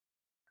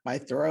My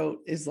throat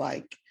is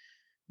like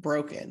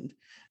broken.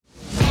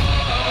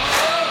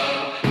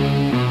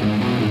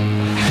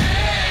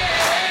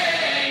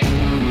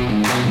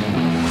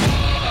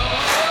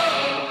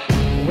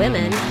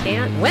 Women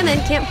can't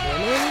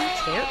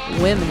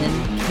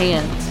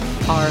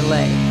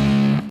parlay.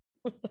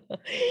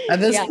 At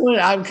this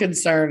point, I'm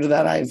concerned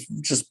that I've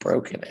just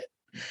broken it.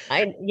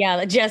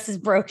 Jess is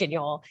broken,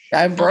 y'all.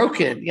 I'm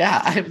broken.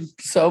 I'm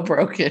so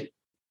broken.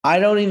 I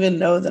don't even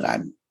know that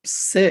I'm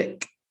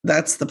sick.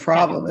 That's the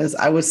problem is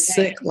I was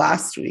sick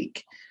last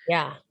week.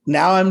 Yeah.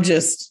 Now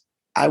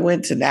I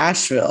went to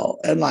Nashville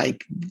and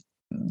like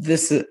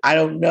I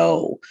don't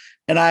know.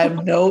 And I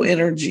have no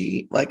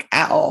energy like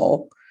at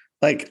all.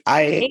 Like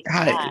I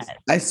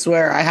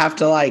swear I have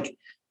to like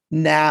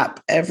nap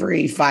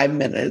every 5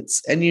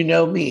 minutes. And you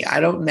know me,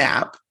 I don't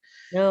nap.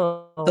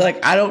 No.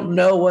 Like, I don't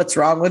know what's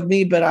wrong with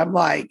me, but I'm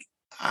like,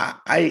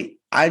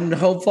 I'm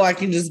hopeful I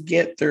can just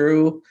get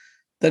through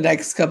the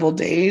next couple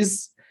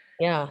days.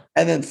 Yeah.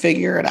 And then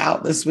figure it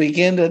out this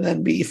weekend and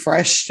then be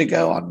fresh to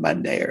go on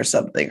Monday or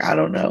something. I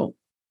don't know.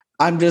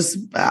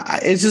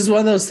 It's just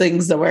one of those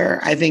things that where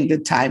I think the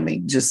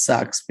timing just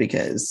sucks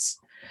because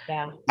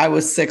I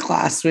was sick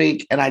last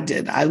week and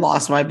I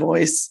lost my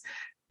voice.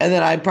 And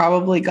then I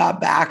probably got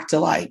back to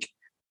like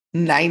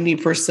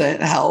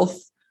 90% health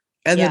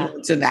and then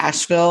went to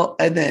Nashville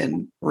and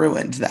then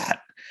ruined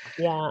that.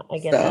 Yeah, I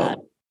get that.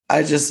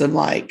 I just am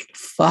like,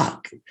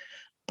 fuck.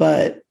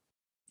 But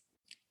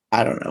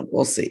I don't know.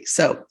 We'll see.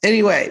 So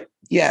anyway,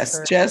 yes,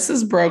 Jess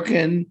is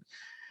broken.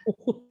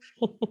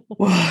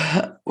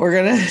 We're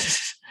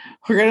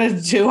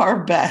gonna do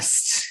our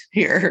best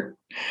here.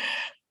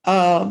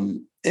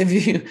 I'm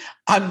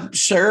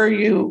sure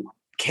you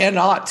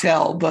cannot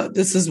tell, but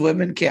this is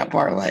Women Can't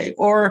Parlay,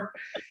 or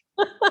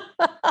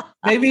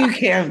maybe you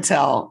can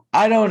tell.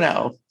 I don't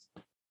know.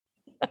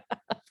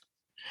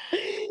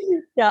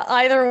 Yeah,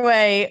 either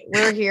way,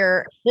 we're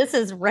here. This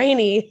is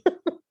Rainy.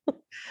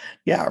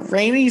 Yeah,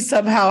 Rainy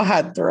somehow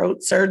had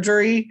throat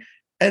surgery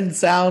and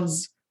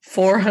sounds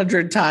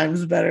 400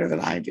 times better than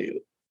I do.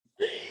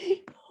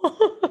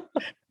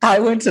 I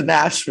went to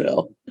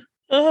Nashville.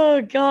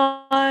 Oh,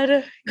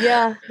 God.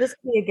 Yeah, this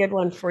could be a good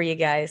one for you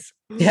guys.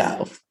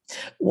 Yeah.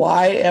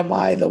 Why am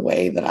I the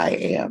way that I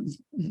am?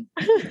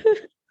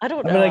 I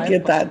don't know. I'm going to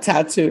get that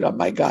tattooed on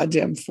my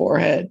goddamn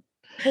forehead.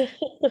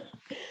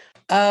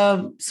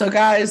 So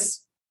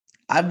guys,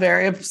 I'm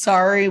very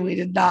sorry we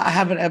did not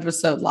have an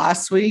episode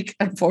last week.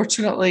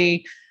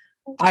 Unfortunately,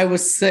 I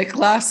was sick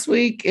last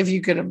week. If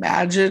you could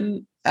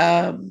imagine,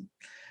 I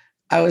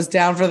was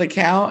down for the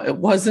count. It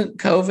wasn't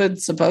COVID,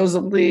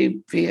 supposedly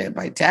via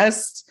my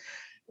test,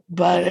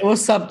 but it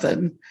was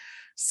something.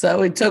 So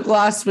we took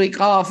last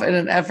week off in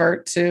an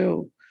effort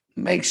to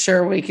make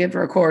sure we could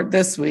record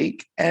this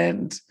week.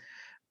 And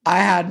I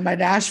had my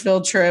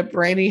Nashville trip.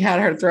 Rainey had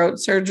her throat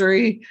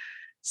surgery.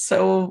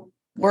 So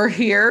we're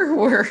here.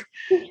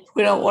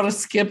 We don't want to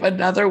skip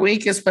another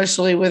week,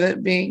 especially with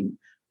it being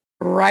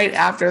right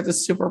after the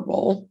Super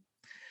Bowl.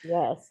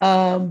 Yes.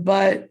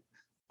 But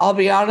I'll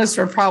be honest,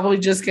 we're probably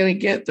just going to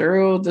get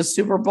through the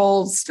Super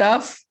Bowl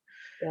stuff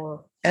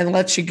and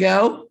let you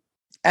go.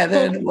 And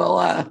then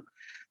we'll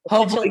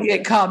hopefully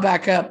get caught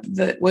back up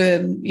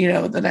within,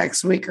 the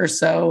next week or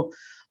so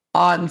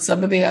on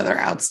some of the other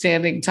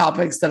outstanding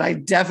topics that I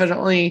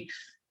definitely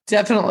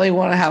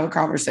want to have a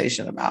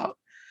conversation about.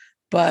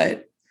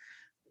 But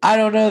I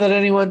don't know that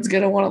anyone's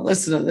going to want to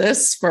listen to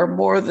this for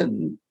more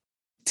than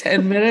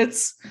 10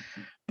 minutes,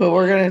 but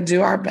we're going to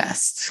do our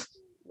best.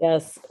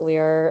 Yes, we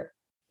are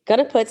going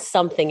to put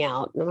something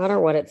out, no matter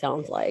what it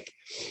sounds like.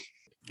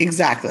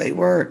 Exactly.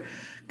 We're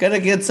going to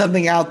get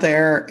something out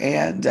there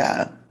and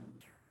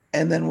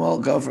then we'll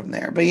go from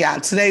there. But yeah,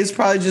 today's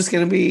probably just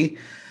going to be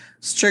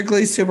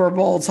strictly Super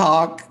Bowl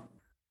talk.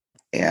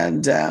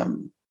 And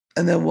then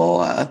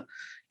we'll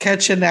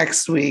catch you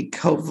next week,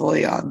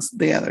 hopefully on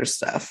the other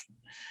stuff.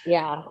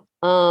 Yeah.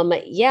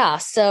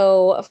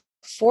 So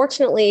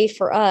fortunately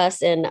for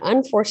us and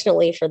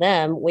unfortunately for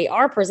them, we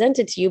are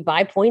presented to you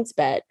by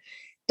PointsBet.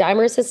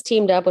 Dimers has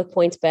teamed up with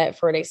PointsBet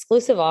for an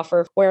exclusive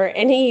offer where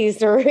any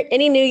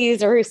new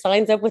user who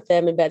signs up with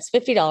them and bets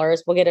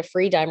 $50 will get a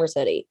free Dimers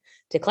hoodie.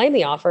 To claim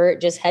the offer,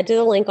 just head to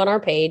the link on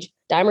our page,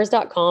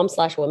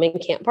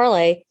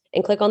 dimers.com/womencan'tparlay,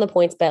 and click on the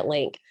PointsBet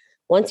link.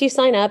 Once you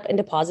sign up and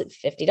deposit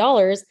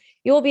 $50,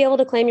 you will be able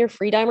to claim your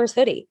free Dimers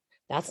hoodie.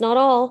 That's not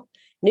all.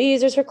 New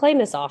users who claim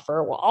this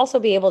offer will also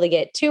be able to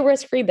get 2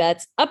 risk-free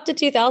bets up to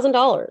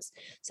 $2,000.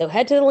 So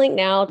head to the link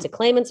now to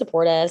claim and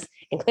support us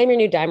and claim your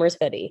new Dimers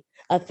hoodie.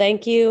 A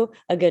thank you,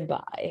 a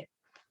goodbye.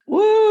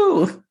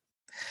 Woo!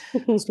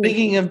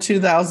 Speaking of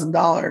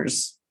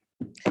 $2,000,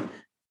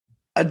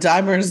 a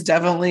Dimers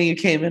definitely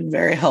came in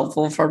very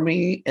helpful for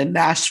me in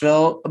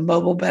Nashville, a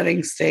mobile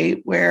betting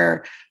state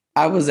where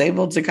I was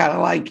able to kind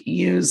of like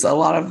use a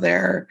lot of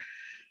their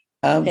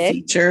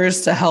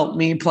features to help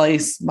me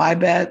place my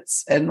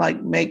bets and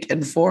like make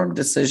informed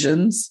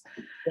decisions.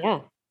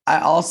 Yeah. I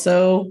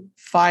also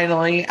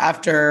finally,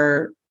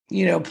 after,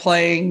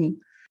 playing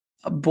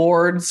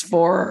boards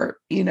for,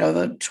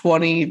 the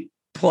 20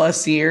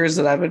 plus years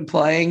that I've been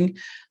playing,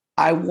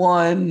 I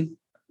won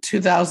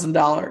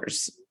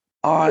 $2,000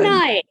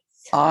 Nice.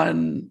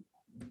 on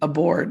a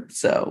board.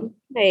 So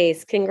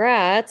Nice.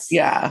 Congrats.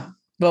 yeah.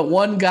 But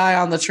one guy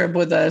on the trip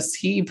with us,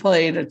 he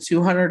played a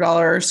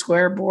 $200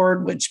 square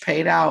board, which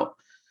paid out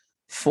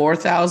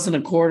 $4,000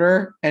 a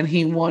quarter, and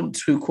he won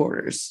 2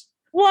 quarters.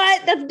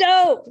 What? That's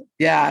dope.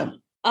 Yeah.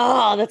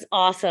 Oh, that's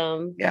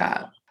awesome.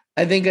 Yeah.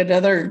 I think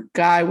another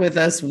guy with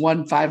us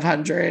won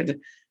 500,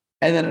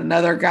 and then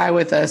another guy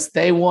with us,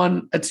 they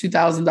won a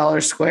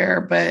 $2,000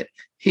 square, but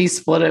he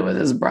split it with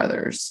his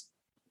brothers.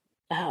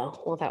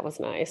 Oh, well, that was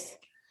nice.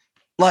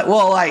 Like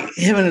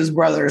him and his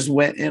brothers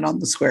went in on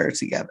the square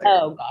together.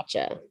 Oh,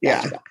 gotcha.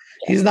 Yeah.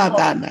 He's not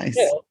that nice.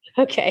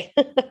 Okay.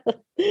 But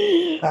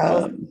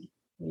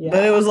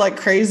it was like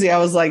crazy. I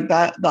was like,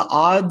 that the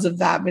odds of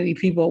that many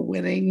people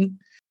winning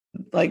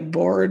like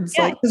boards,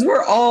 like, because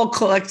we're all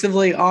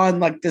collectively on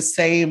like the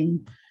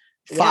same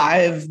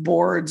 5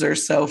 boards or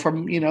so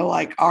from,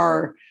 like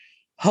our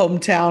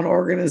hometown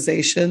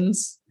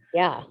organizations.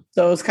 Yeah.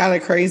 So it's kind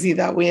of crazy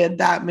that we had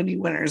that many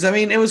winners. I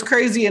mean, it was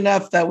crazy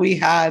enough that we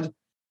had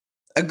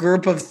a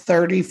group of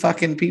 30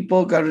 fucking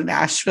people go to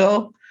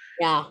Nashville.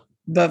 Yeah.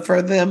 But for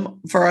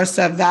us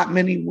to have that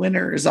many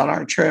winners on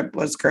our trip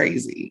was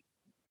crazy.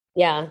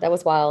 Yeah, that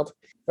was wild.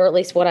 Or at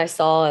least what I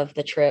saw of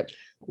the trip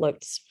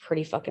looked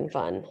pretty fucking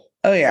fun.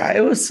 Oh yeah,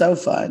 it was so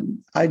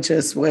fun. I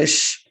just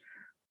wish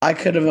I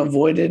could have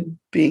avoided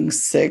being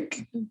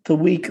sick the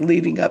week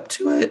leading up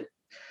to it.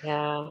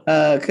 Yeah.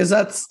 Because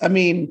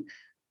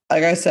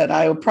like I said,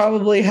 I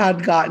probably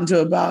had gotten to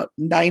about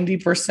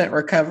 90%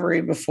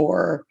 recovery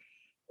before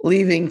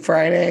leaving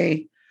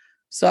Friday.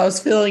 So I was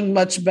feeling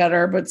much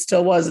better, but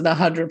still wasn't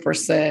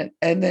 100%.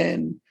 And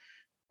then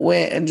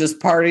went and just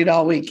partied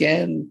all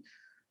weekend.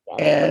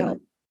 And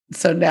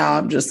so now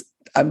I'm just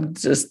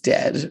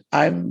dead.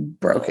 I'm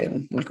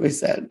broken. Like we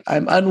said,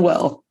 I'm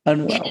unwell.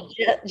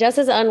 Jess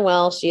is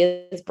unwell. She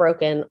is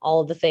broken.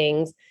 All of the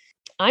things.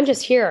 I'm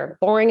just here,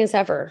 boring as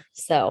ever.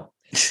 So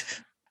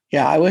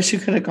yeah, I wish you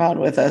could have gone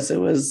with us.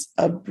 It was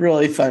a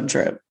really fun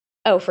trip.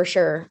 Oh, for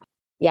sure.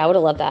 Yeah, I would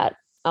have loved that.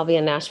 I'll be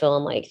in Nashville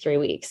in like 3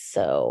 weeks.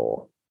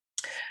 So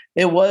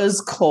it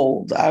was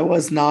cold. I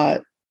was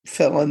not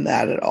feeling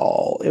that at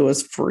all. It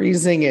was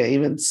freezing. It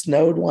even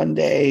snowed one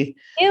day.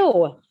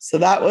 Ew. So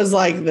that was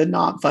like the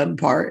not fun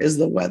part, is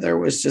the weather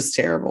was just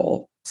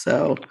terrible.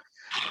 So,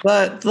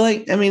 but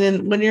like, I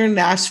mean, when you're in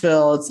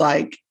Nashville, it's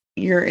like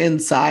you're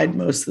inside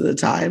most of the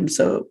time.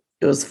 So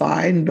it was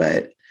fine,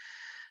 but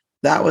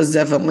that was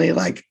definitely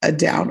like a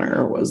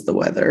downer, was the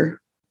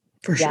weather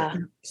for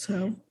sure.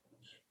 So,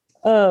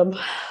 well,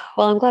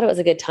 I'm glad it was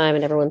a good time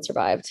and everyone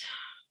survived.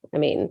 I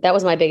mean, that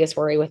was my biggest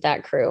worry with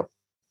that crew.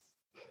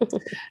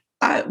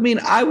 I mean,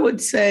 I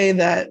would say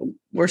that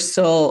we're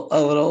still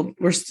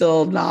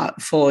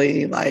not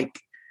fully like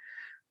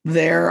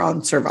there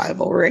on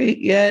survival rate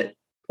yet.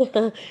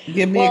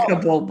 Give me a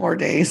couple more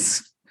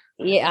days.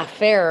 Yeah,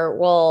 fair.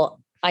 Well,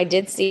 I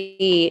did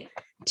see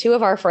 2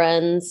 of our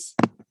friends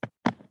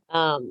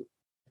at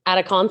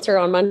a concert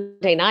on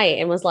Monday night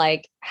and was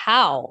like,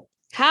 how?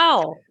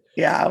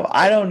 Yeah,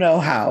 I don't know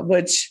how,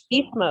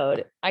 beast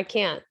mode. I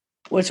can't.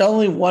 Which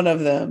only one of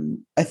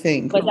them, I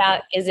think,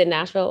 is in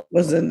Nashville.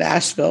 Was in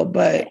Nashville,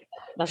 but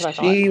that's what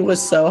she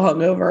was so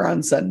hungover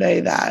on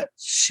Sunday that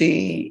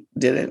she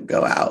didn't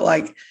go out.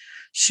 Like,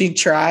 she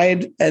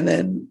tried, and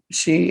then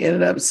she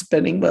ended up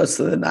spending most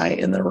of the night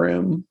in the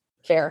room.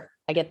 Fair,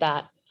 I get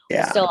that.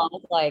 Yeah, still, I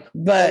was like,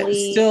 but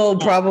still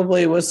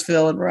probably was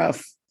feeling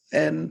rough.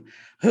 And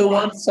who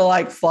wants to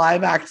like fly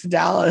back to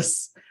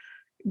Dallas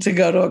to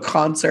go to a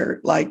concert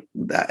like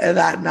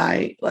that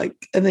night, like,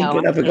 and then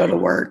get up and go to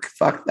work?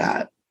 Fuck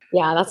that.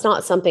 Yeah, that's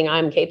not something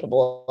I'm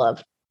capable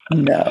of.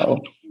 No.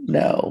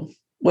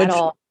 Which,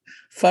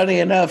 funny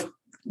enough,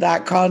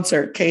 that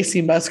concert,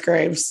 Casey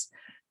Musgraves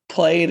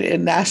played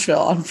in Nashville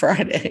on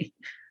Friday.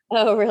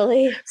 Oh,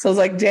 really? So I was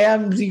like,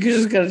 damn, you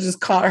could have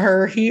just caught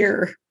her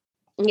here.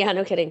 Yeah,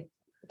 no kidding.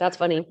 That's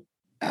funny.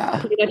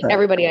 Pretty much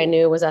everybody I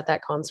knew was at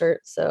that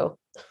concert. So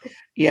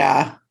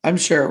yeah, I'm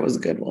sure it was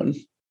a good one.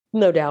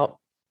 No doubt.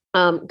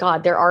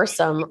 God, there are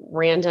some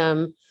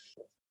random,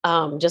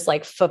 just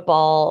like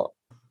football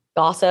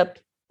gossip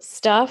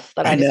stuff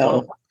that I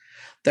know.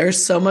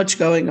 There's so much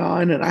going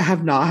on, and I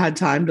have not had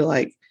time to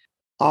like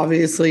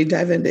obviously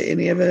dive into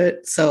any of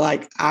it. So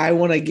like, I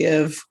want to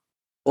give,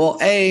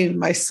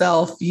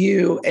 myself,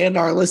 you, and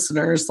our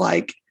listeners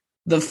like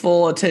the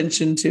full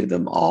attention to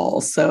them all.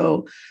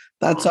 So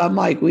that's why I'm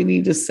like, we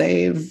need to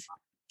save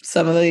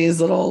some of these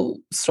little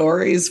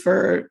stories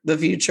for the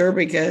future,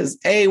 because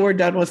we're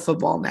done with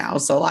football now.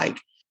 So like,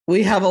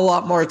 we have a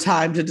lot more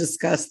time to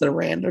discuss the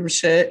random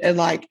shit and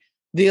like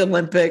the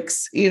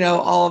Olympics,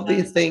 all of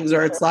these things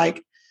where it's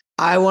like,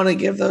 I want to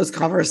give those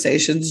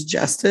conversations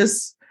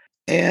justice,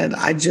 and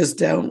I just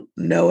don't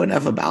know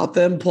enough about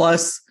them.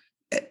 Plus,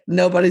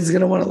 nobody's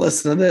going to want to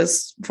listen to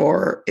this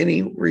for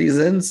any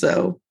reason.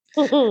 So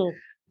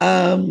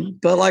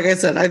But like I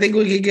said, I think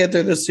we could get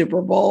through the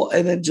Super Bowl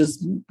and then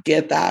just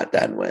get that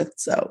done with.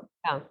 So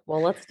Yeah,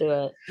 well, let's do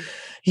it.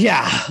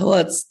 yeah,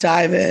 let's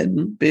dive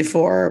in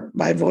before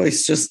my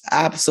voice just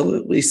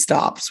absolutely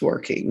stops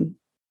working.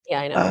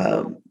 Yeah, I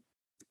know.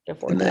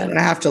 And then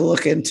I have to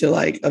look into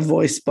like a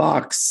voice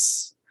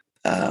box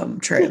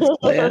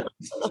transplant,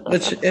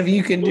 which if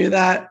you can do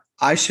that,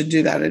 I should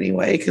do that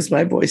anyway because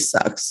my voice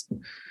sucks.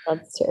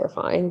 That's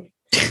terrifying.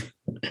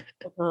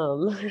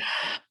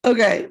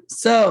 Okay,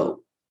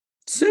 so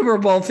Super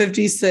Bowl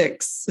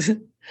 56.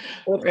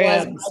 Which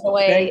Rams, was, by the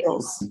way,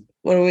 Bengals.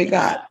 What do we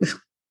got?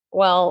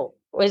 Well,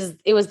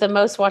 it was the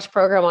most watched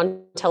program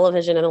on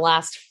television in the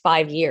last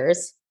 5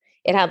 years.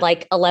 It had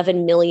like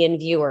 11 million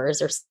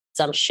viewers or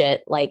some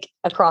shit, like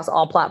across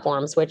all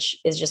platforms, which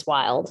is just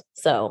wild.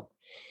 So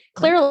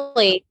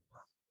clearly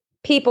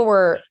people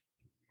were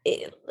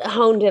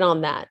honed in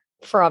on that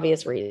for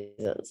obvious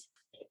reasons.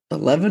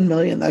 11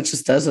 million, that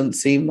just doesn't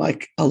seem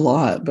like a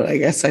lot, but I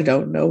guess I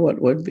don't know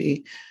what would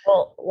be.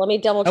 Well, let me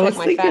double check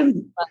my facts.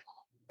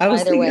 I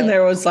was thinking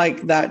there was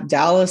like that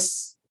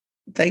Dallas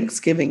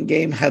Thanksgiving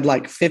game had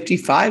like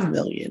 55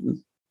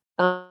 million.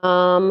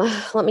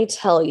 Let me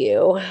tell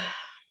you.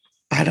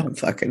 I don't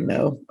fucking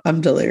know.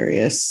 I'm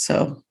delirious.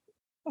 So,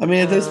 I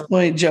mean, at this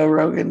point, Joe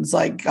Rogan's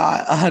like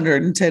got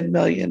 110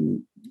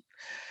 million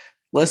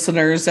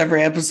listeners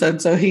every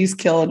episode. So he's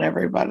killing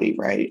everybody,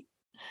 right?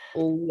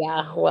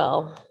 Yeah,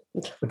 well,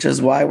 which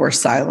is why we're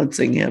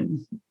silencing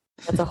him.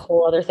 That's a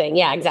whole other thing.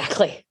 Yeah,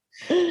 exactly.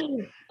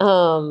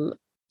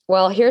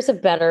 Well, here's a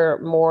better,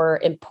 more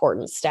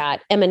important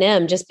stat.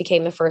 Eminem just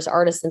became the first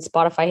artist in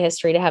Spotify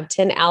history to have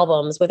 10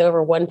 albums with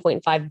over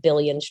 1.5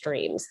 billion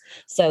streams.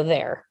 So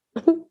there's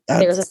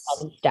a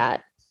fun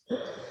stat.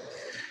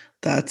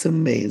 That's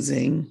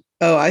amazing.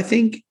 Oh, I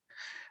think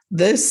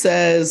this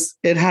says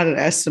it had an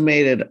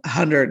estimated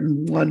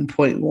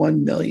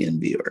 101.1 million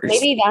viewers.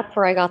 Maybe that's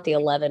where I got the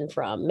 11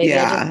 from. Maybe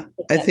I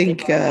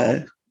think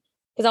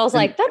because I was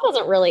like, that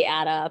doesn't really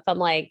add up. I'm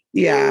like,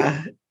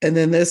 yeah. And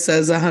then this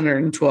says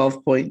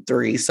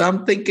 112.3. So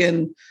I'm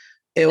thinking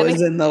it was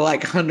in the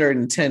like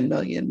 110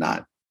 million,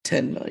 not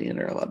 10 million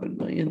or 11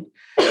 million.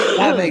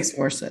 That makes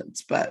more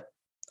sense, but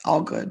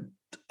all good.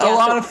 A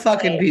lot of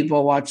fucking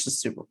people watch the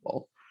Super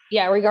Bowl.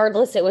 Yeah,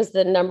 regardless, it was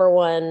the number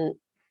one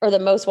or the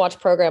most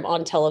watched program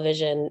on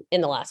television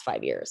in the last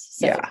 5 years.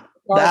 So yeah,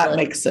 that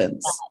makes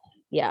sense.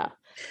 Yeah.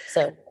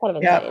 So kind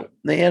of insane.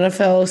 The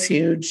NFL is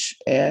huge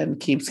and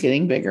keeps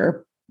getting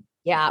bigger.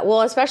 Yeah.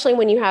 Well, especially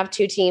when you have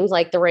two teams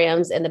like the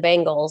Rams and the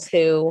Bengals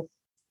who,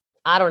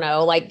 I don't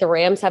know, like the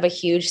Rams have a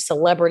huge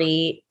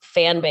celebrity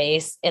fan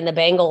base and the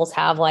Bengals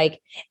have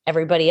like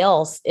everybody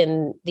else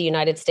in the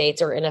United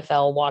States or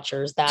NFL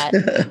watchers that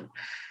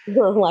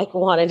like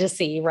wanted to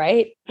see,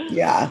 right?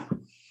 Yeah.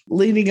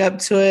 Leading up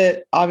to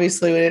it,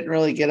 obviously we didn't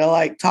really get to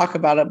like talk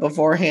about it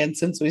beforehand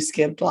since we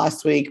skipped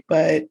last week,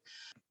 but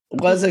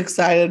was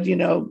excited,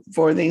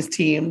 for these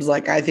teams.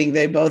 Like I think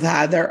they both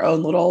had their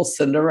own little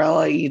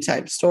Cinderella-y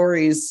type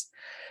stories.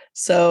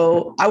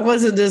 So I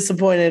wasn't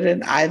disappointed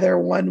in either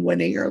one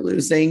winning or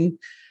losing,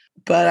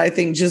 but I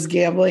think just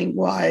gambling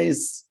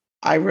wise,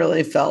 I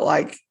really felt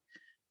like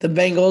the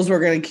Bengals were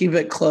going to keep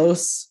it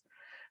close.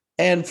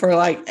 And for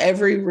like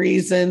every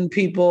reason,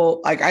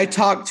 people like I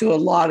talked to a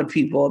lot of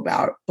people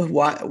about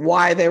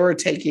why they were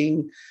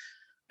taking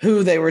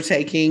who they were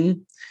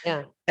taking.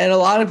 Yeah. And a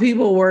lot of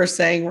people were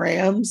saying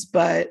Rams,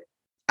 but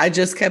I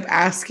just kept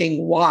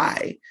asking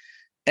why.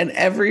 And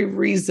every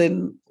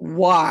reason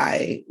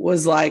why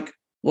was like,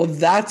 well,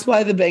 that's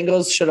why the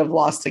Bengals should have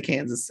lost to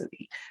Kansas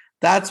City.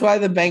 That's why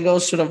the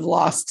Bengals should have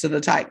lost to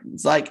the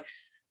Titans. Like,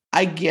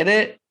 I get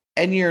it,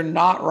 and you're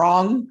not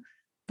wrong.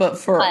 But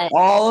for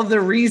all of the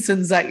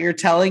reasons that you're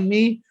telling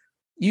me,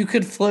 you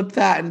could flip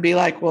that and be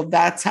like, well,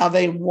 that's how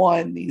they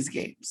won these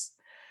games.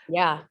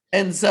 Yeah.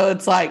 And so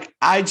it's like,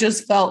 I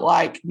just felt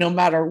like no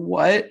matter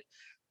what,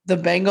 the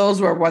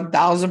Bengals were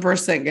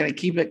 1000% going to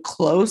keep it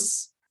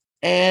close.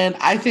 And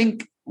I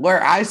think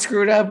where I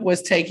screwed up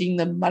was taking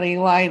the money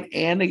line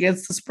and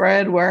against the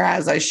spread,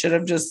 whereas I should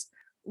have just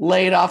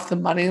laid off the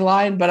money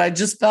line. But I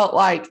just felt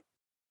like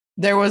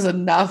there was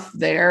enough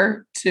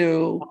there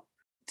to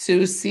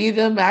see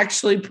them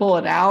actually pull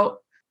it out.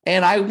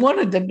 And I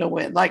wanted them to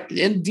win. Like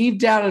deep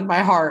down in my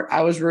heart,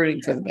 I was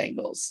rooting for the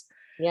Bengals.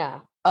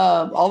 Yeah.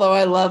 Although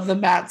I love the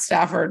Matt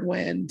Stafford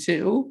win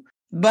too.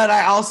 But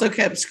I also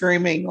kept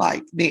screaming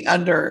like the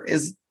under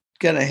is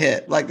going to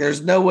hit. Like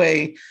there's no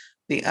way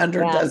the under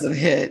doesn't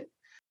hit.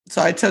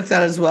 So I took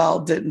that as well,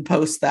 didn't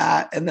post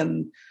that. And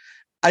then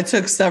I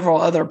took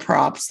several other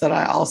props that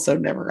I also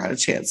never got a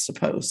chance to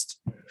post.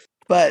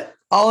 But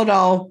all in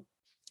all,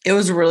 it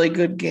was a really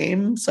good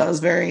game. So I was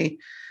very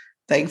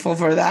thankful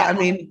for that. I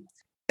mean,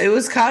 it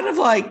was kind of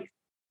like,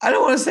 I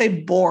don't want to say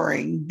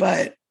boring,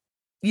 but,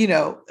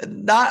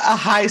 not a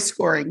high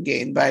scoring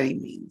game by any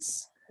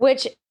means.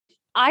 Which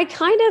I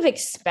kind of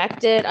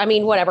expected. I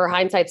mean, whatever,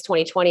 hindsight's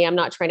 2020. I'm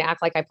not trying to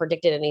act like I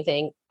predicted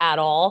anything at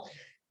all.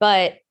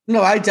 But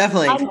no, I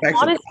definitely expected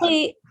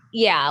honestly,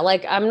 yeah,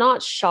 like I'm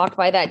not shocked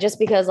by that just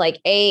because like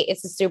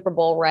it's the Super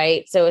Bowl,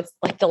 right? So it's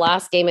like the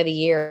last game of the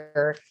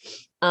year.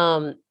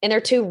 And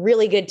they're two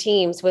really good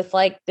teams with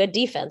like good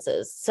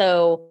defenses.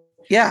 So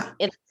Yeah.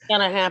 it's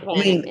gonna happen. I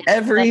mean,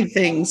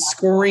 everything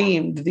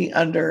screamed the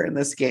under in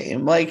this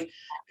game. Like,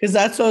 because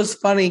that's what was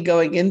funny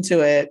going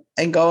into it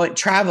and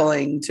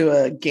traveling to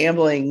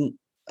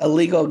a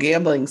legal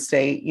gambling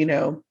state,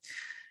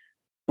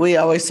 we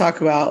always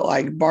talk about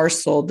like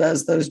Barstool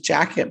does those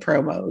jacket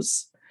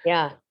promos.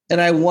 Yeah.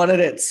 And I wanted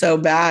it so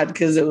bad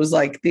because it was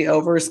like the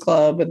Overs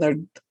Club and they're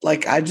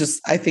like, I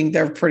think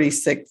they're pretty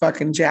sick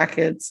fucking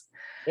jackets.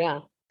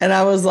 Yeah. And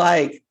I was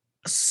like,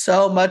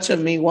 so much of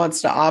me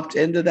wants to opt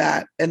into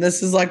that. And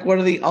this is like one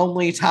of the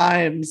only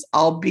times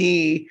I'll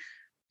be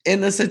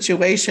in the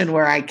situation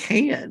where I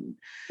can.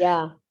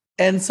 Yeah.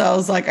 And so I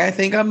was like, I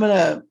think I'm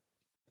going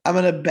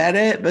to bet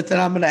it, but then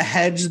I'm going to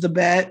hedge the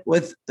bet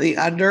with the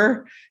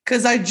under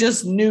because I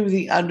just knew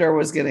the under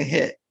was going to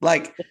hit.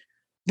 Like,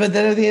 but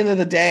then at the end of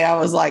the day, I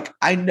was like,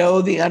 I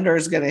know the under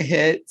is going to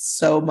hit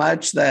so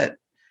much that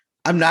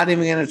I'm not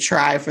even going to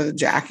try for the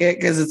jacket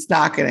because it's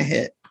not going to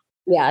hit.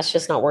 Yeah, it's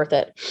just not worth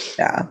it.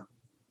 Yeah.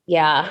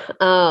 Yeah.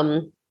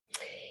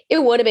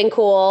 It would have been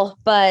cool,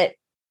 but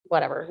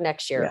whatever.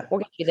 Next year,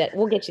 we'll get you that.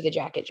 We'll get you the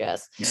jacket,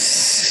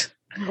 Jess.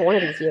 One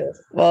of these years.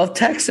 Well, if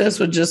Texas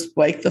would just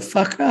wake the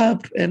fuck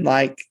up and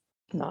like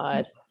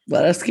God,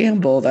 let us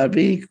gamble, that'd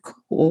be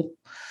cool.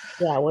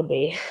 Yeah, it would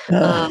be.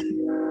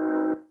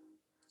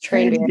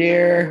 Train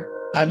beer.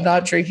 I'm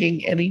not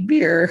drinking any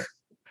beer.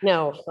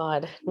 No,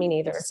 God, me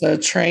neither. So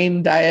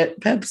Train Diet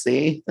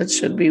Pepsi. That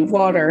should be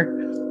water.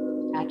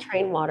 Yeah,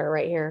 Train water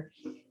right here.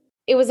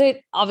 It was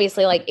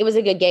obviously it was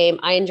a good game.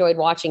 I enjoyed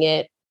watching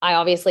it. I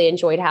obviously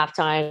enjoyed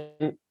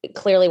halftime. It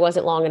clearly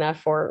wasn't long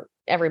enough for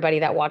everybody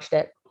that watched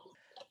it.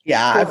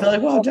 Yeah, I feel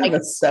like we'll have to have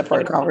a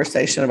separate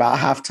conversation about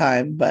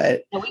halftime,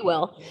 but we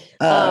will.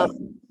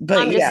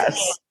 But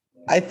yes,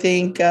 I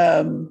think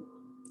the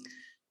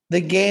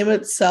game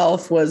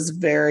itself was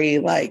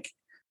very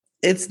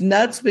it's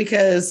nuts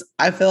because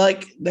I feel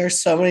like there's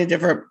so many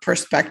different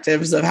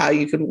perspectives of how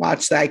you can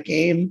watch that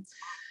game.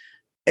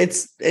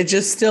 It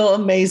just still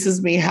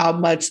amazes me how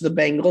much the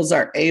Bengals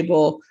are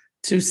able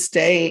to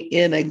stay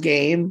in a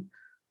game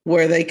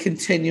where they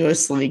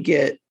continuously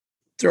get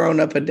thrown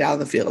up and down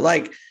the field.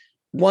 Like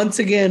once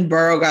again,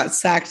 Burrow got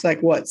sacked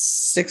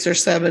 6 or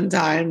 7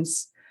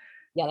 times.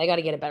 Yeah, they got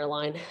to get a better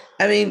line.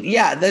 I mean,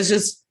 yeah,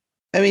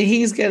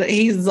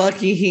 he's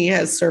lucky he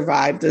has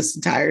survived this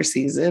entire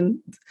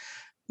season,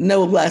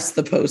 no less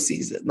the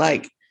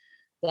postseason.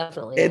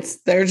 Definitely.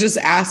 They're just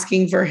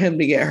asking for him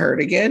to get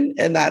hurt again,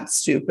 and that's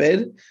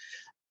stupid.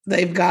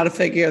 They've got to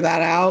figure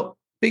that out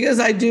because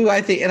I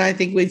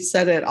think we've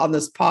said it on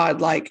this pod,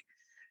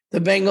 the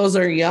Bengals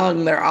are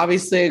young. They're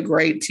obviously a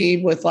great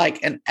team with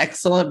an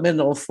excellent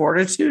mental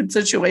fortitude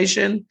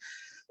situation.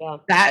 Yeah.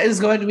 That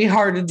is going to be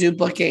hard to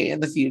duplicate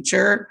in the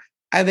future.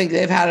 I think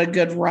they've had a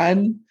good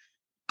run.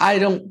 I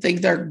don't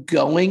think they're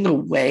going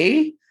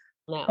away.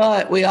 No.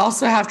 But we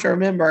also have to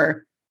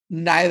remember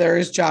neither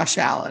is Josh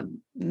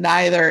Allen.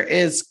 Neither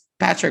is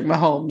Patrick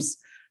Mahomes.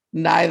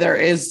 Neither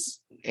is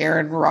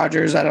Aaron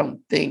Rodgers, I don't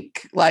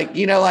think.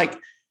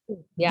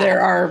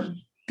 There are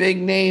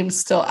big names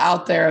still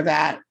out there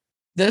that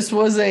this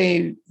was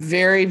a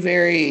very,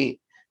 very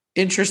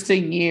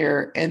interesting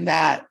year in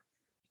that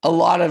a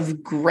lot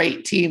of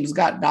great teams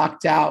got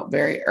knocked out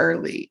very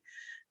early.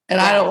 And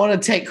I don't want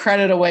to take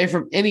credit away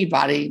from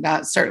anybody,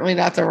 certainly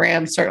not the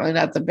Rams, certainly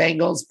not the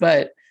Bengals,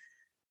 but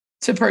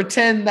to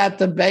pretend that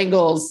the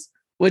Bengals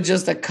with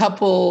just a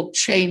couple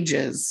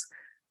changes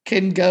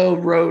can go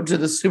road to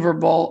the Super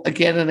Bowl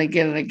again and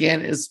again and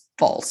again is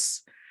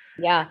false.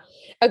 Yeah,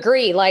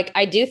 agree.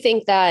 I do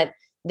think that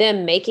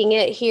them making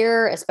it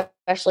here,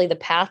 especially the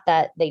path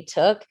that they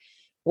took,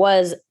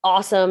 was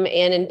awesome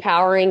and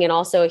empowering and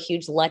also a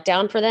huge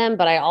letdown for them.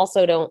 But I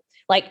also don't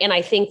and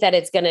I think that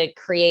it's going to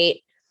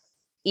create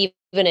even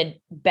a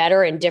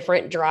better and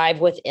different drive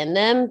within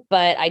them.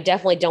 But I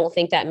definitely don't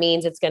think that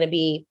means it's going to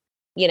be,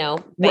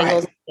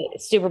 Bengals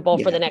Super Bowl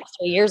for the next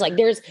 2 years.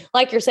 There's,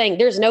 you're saying,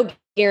 there's no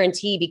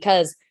guarantee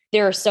because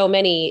there are so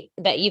many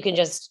that you can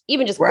just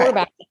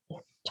quarterback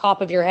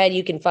top of your head,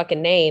 you can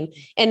fucking name,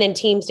 and then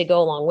teams to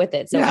go along with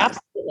it. So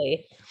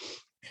absolutely.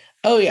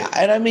 Oh yeah.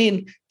 And I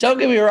mean, don't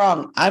get me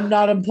wrong. I'm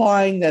not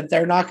implying that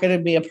they're not going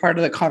to be a part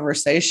of the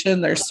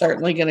conversation. They're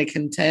certainly going to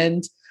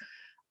contend.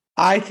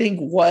 I think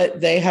what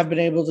they have been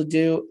able to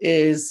do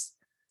is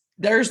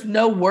there's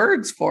no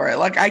words for it.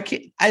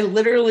 I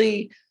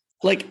literally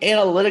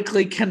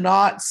analytically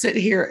cannot sit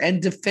here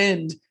and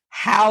defend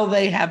how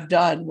they have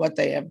done what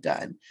they have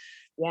done.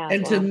 Yeah.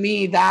 And to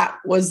me, that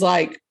was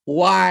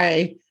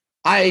why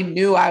I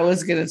knew I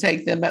was going to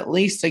take them at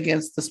least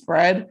against the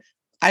spread.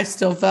 I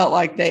still felt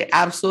like they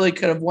absolutely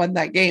could have won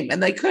that game,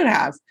 and they could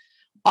have.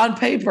 On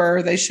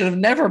paper, they should have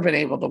never been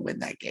able to win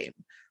that game.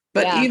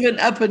 But even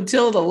up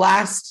until the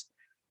last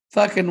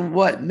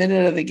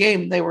minute of the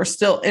game, they were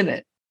still in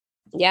it.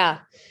 Yeah.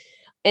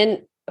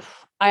 And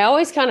I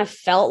always kind of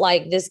felt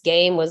like this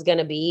game was going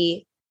to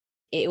be,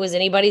 it was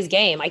anybody's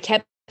game. I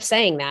kept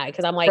saying that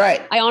because I'm like,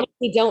 Right. I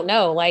honestly don't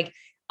know. Like,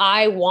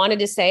 I wanted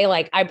to say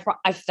like I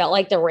felt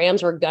like the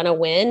Rams were gonna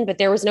win, but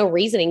there was no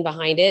reasoning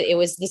behind it. It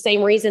was the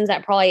same reasons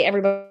that probably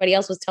everybody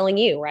else was telling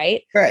you,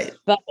 right? Right.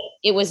 But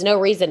it was no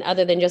reason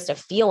other than just a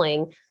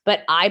feeling.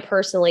 But I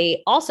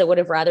personally also would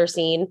have rather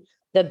seen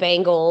the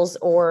Bengals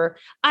or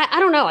I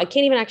don't know. I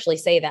can't even actually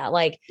say that.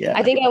 Like, Yeah.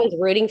 I think I was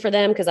rooting for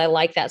them because I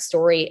like that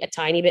story a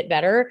tiny bit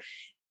better.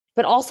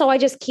 But also I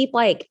just keep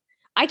like,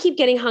 I keep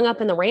getting hung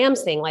up in the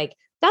Rams thing. Like,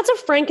 that's a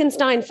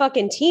Frankenstein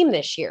fucking team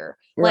this year.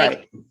 Right.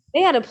 Like, they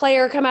had a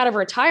player come out of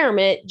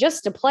retirement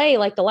just to play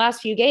like the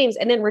last few games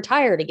and then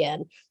retired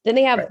again. Then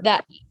they have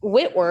that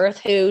Whitworth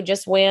who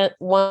just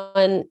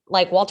won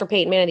like Walter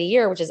Payton Man of the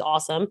Year, which is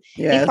awesome.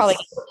 Yes. He's probably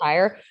going to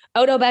retire.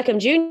 Odo Beckham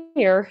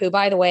Jr., who,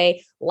 by the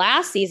way,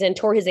 last season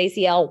tore his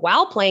ACL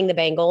while playing the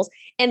Bengals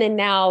and then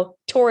now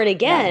tore it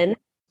again. Yeah.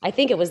 I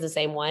think it was the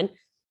same one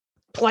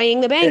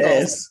playing the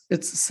Bengals.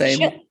 It's the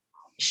same.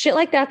 Shit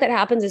like that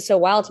happens is so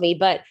wild to me.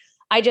 But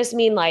I just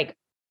mean like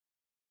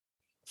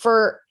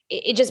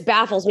it just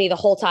baffles me the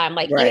whole time.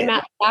 Like even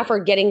Matt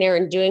Stafford getting there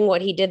and doing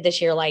what he did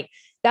this year, like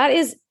that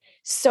is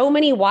so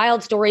many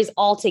wild stories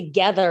all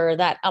together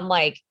that I'm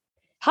like,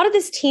 how did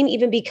this team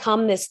even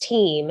become this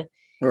team?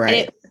 Right.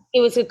 And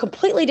it was a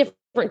completely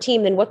different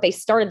team than what they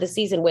started the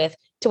season with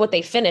to what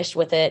they finished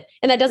with it.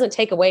 And that doesn't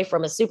take away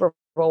from a Super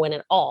Bowl win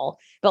at all.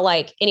 But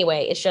like,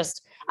 anyway, it's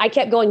just, I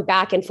kept going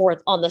back and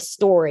forth on the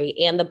story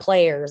and the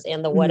players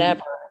and the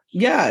whatever.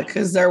 Yeah.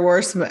 Cause there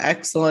were some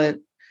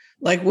excellent,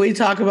 like we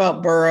talk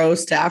about Burrow,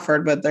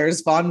 Stafford, but there's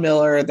Von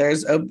Miller,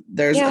 there's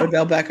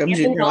Odell Beckham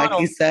Jr., like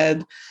he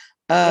said.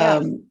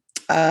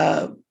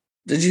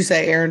 Did you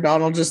say Aaron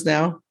Donald just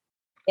now?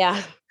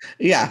 Yeah.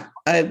 Yeah.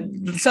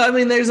 So, I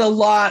mean, there's a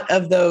lot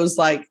of those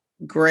like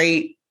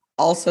great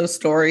also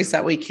stories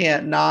that we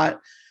can't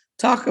not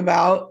talk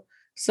about.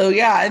 So,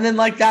 yeah. And then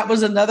like that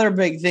was another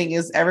big thing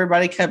is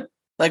everybody kept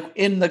like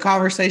in the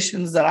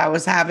conversations that I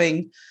was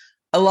having,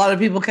 a lot of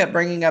people kept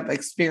bringing up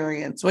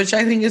experience, which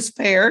I think is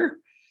fair.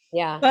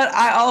 Yeah. But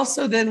I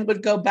also then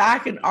would go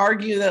back and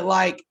argue that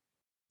like,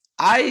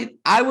 I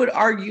would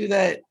argue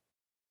that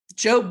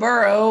Joe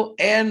Burrow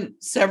and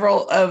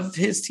several of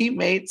his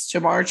teammates,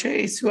 Ja'Marr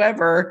Chase,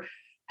 whoever,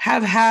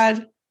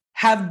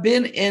 have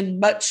been in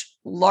much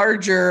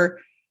larger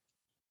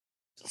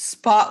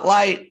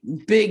spotlight,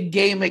 big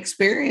game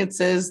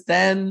experiences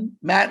than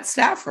Matt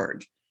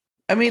Stafford.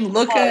 I mean,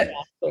 look at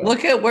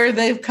where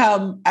they've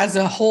come as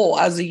a whole,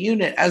 as a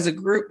unit, as a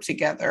group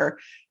together,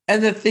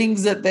 and the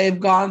things that they've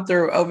gone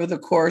through over the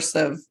course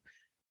of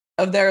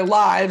their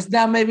lives.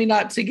 Now, maybe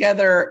not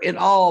together in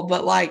all,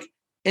 but like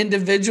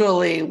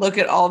individually, look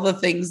at all the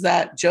things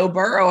that Joe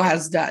Burrow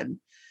has done.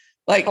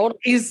 Like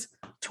he's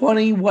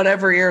 20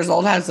 whatever years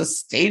old, has a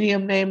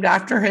stadium named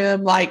after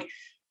him. Like,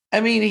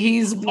 I mean,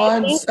 he's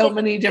won so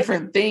many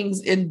different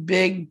things in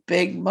big,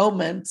 big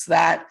moments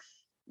that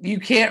you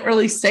can't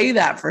really say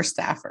that for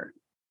Stafford.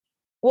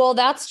 Well,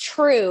 that's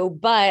true.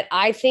 But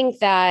I think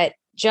that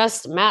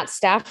just Matt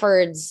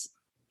Stafford's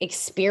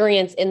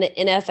experience in the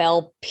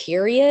NFL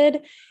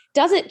period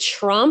doesn't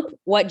trump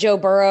what Joe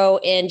Burrow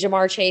and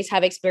Ja'Marr Chase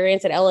have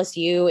experienced at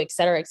LSU, et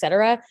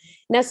cetera,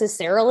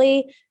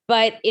 necessarily.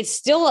 But it's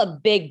still a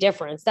big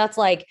difference. That's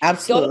like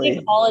going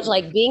to college,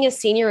 like being a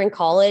senior in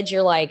college,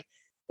 you're like,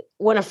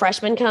 when a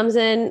freshman comes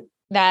in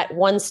that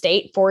one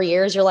state 4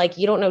 years, you're like,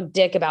 you don't know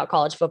dick about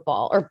college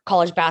football or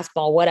college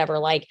basketball, whatever.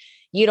 Like,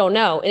 you don't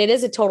know. And it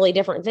is a totally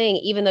different thing,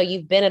 even though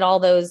you've been at all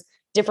those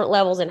different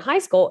levels in high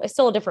school, it's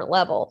still a different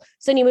level.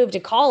 So when you move to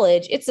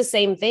college, it's the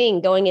same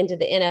thing going into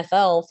the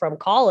NFL from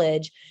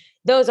college.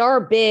 Those are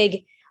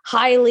big,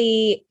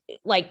 highly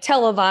like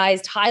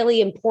televised,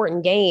 highly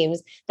important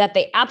games that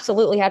they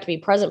absolutely have to be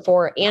present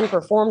for and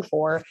performed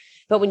for.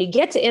 But when you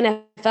get to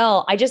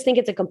NFL, I just think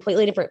it's a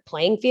completely different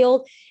playing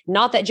field.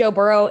 Not that Joe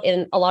Burrow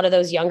and a lot of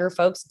those younger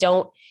folks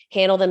don't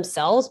handle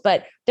themselves,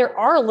 but there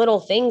are little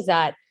things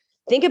that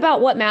think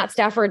about what Matt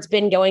Stafford's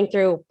been going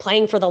through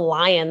playing for the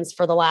Lions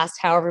for the last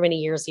however many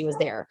years he was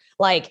there.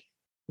 Like,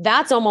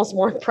 that's almost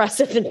more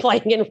impressive than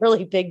playing in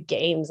really big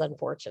games,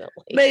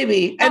 unfortunately.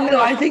 Maybe. And no,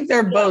 I think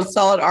they're both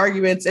solid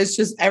arguments. It's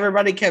just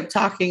everybody kept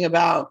talking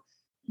about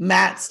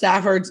Matt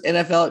Stafford's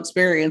NFL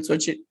experience,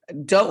 which I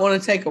don't want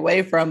to take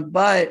away from.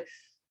 But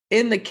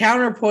in the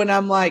counterpoint,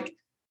 I'm like,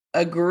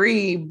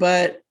 agree.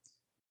 But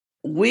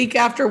week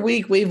after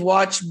week, we've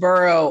watched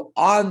Burrow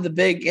on the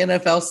big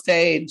NFL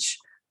stage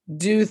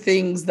do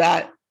things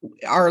that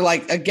are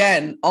like,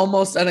 again,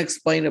 almost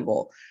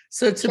unexplainable.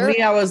 So to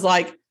me, I was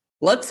like,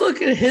 let's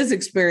look at his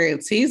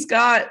experience. He's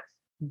got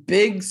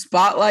big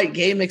spotlight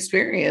game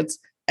experience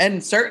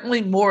and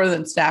certainly more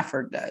than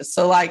Stafford does.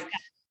 So like,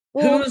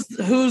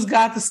 who's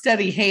got the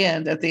steady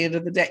hand at the end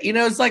of the day? You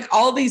know, it's like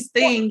all these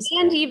things,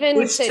 and even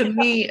which to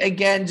me,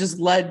 again, just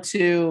led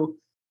to,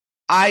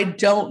 I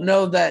don't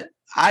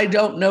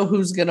know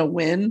who's going to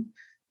win.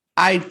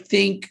 I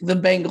think the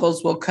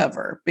Bengals will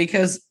cover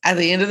because at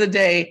the end of the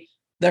day,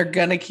 they're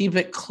going to keep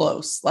it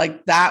close.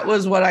 Like that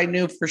was what I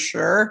knew for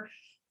sure.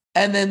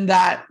 And then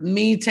that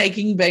me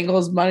taking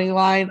Bengals money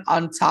line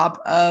on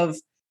top of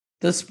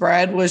the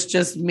spread was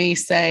just me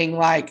saying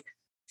like,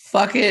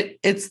 fuck it,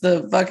 it's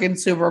the fucking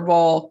Super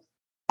Bowl.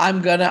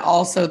 I'm going to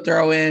also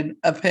throw in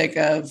a pick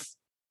of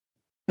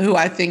who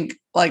I think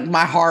like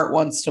my heart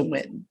wants to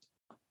win.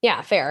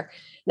 Yeah, fair.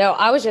 No,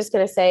 I was just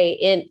going to say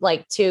in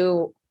like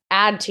to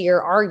add to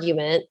your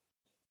argument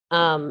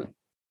and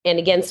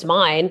against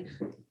mine,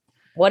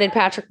 what did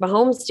Patrick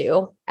Mahomes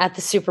do at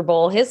the Super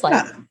Bowl his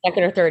like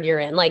second or third year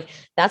in? Like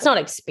that's not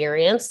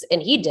experience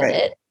and he did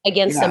it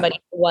against somebody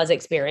who was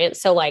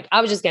experienced. So like I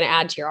was just going to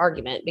add to your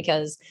argument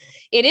because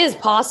it is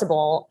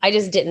possible. I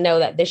just didn't know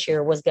that this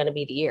year was going to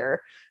be the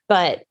year.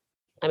 But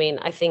I mean,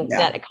 I think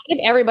that kind of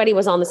everybody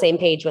was on the same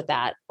page with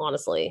that,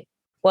 honestly.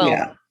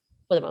 Well,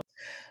 for the most.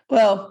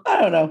 Well,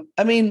 I don't know.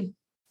 I mean,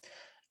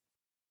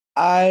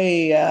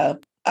 I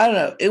don't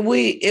know. It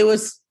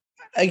was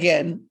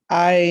again,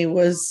 I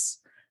was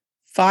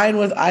fine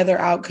with either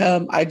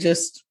outcome. I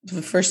just,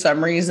 for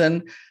some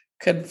reason,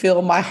 could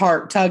feel my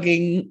heart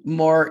tugging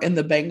more in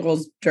the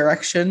Bengals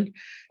direction.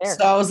 Fair.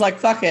 So I was like,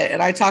 fuck it.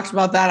 And I talked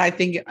about that, I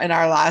think, in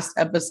our last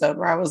episode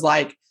where I was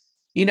like,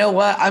 you know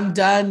what? I'm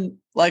done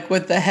like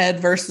with the head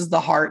versus the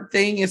heart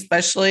thing,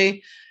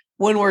 especially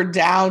when we're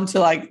down to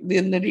like the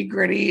nitty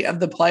gritty of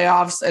the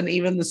playoffs and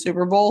even the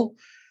Super Bowl.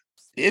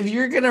 If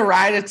you're going to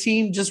ride a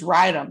team, just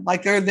ride them.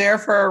 Like they're there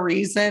for a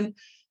reason.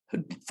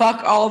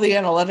 Fuck all the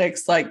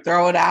analytics, like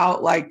throw it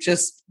out, like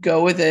just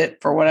go with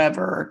it for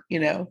whatever,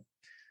 you know?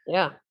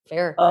 Yeah,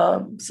 fair.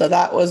 So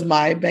that was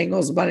my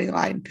Bengals money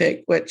line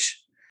pick,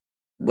 which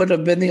would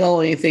have been the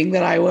only thing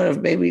that I would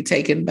have maybe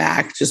taken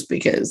back just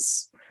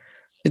because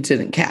it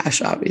didn't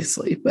cash,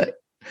 obviously, but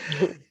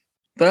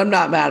I'm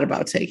not mad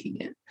about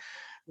taking it.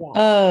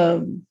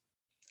 Yeah.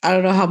 I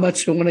don't know how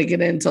much we want to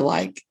get into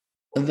like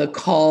the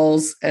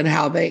calls and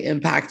how they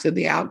impacted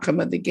the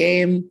outcome of the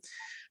game.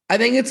 I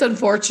think it's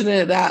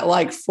unfortunate that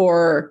like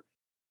for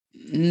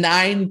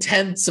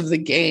 9/10 of the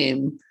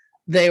game,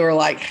 they were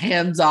like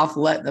hands off,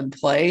 let them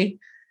play.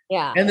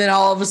 Yeah. And then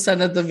all of a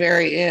sudden at the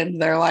very end,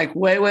 they're like,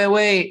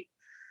 wait.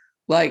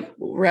 Like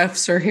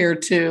refs are here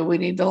too. We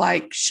need to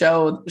like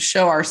show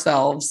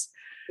ourselves.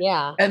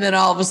 Yeah. And then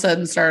all of a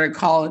sudden started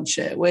calling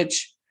shit,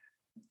 which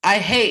I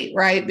hate,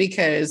 right?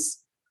 Because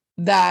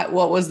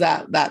what was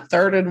that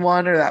 3rd and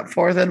 1 or that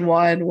 4th and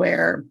 1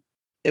 where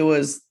it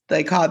was,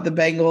 they caught the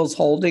Bengals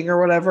holding or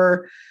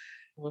whatever.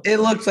 It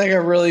looked like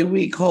a really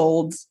weak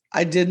hold.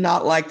 I did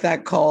not like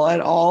that call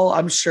at all.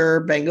 I'm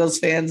sure Bengals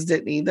fans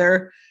didn't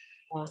either.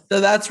 Yeah.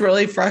 So that's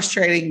really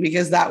frustrating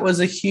because that was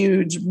a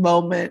huge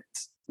moment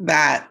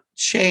that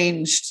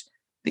changed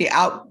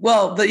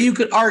that you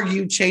could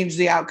argue changed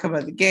the outcome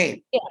of the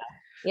game. Yeah.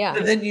 Yeah.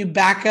 But then you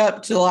back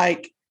up to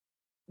like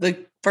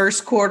the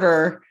first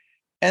quarter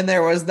and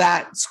there was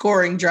that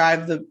scoring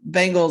drive, the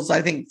Bengals,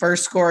 I think,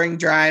 first scoring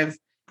drive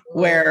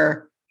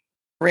where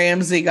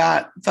Ramsey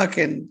got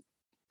fucking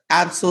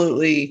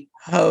absolutely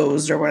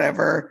hosed or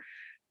whatever.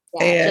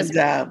 Yeah,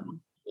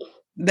 and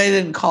they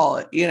didn't call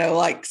it, you know,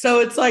 like, so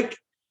it's like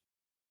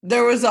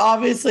there was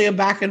obviously a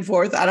back and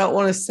forth. I don't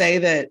want to say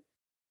that.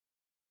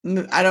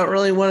 I don't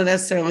really want to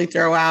necessarily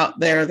throw out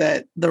there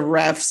that the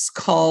refs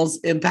calls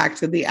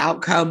impacted the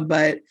outcome,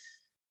 but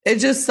it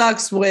just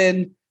sucks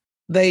when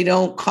they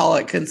don't call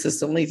it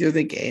consistently through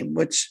the game,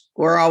 which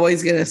we're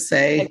always going to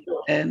say.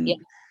 And yeah.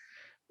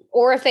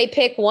 Or if they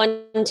pick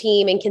one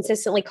team and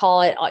consistently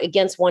call it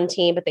against one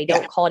team, but they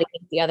don't call it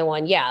against the other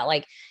one. Yeah.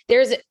 Like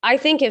I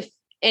think if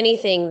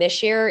anything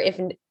this year,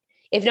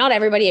 if not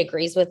everybody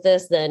agrees with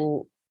this,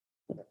 then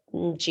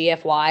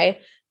GFY,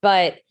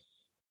 but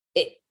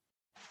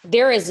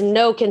there is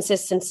no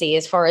consistency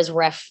as far as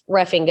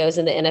reffing goes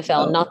in the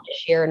NFL. Not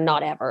this year,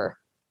 not ever.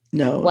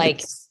 No,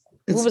 like it's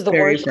who was the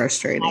very worst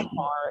frustrating,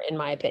 in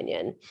my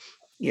opinion.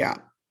 Yeah.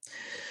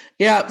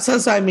 So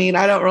I mean,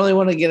 I don't really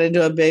want to get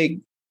into a big,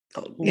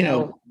 you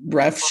know,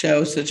 ref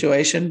show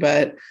situation,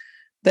 but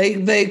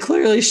they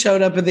clearly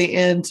showed up at the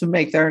end to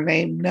make their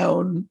name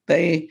known.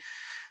 They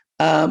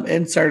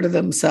inserted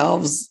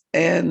themselves,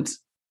 and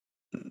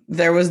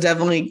there was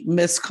definitely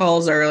missed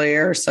calls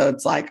earlier. So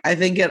it's like, I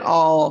think it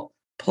all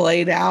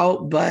played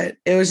out, but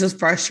it was just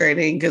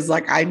frustrating because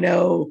like, I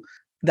know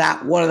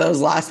that one of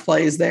those last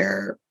plays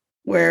there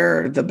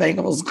where the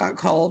Bengals got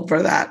called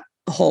for that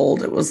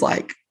hold, it was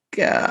like,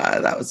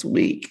 that was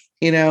weak,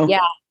 you know? Yeah.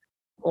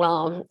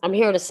 Well, I'm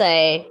here to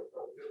say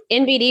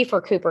NBD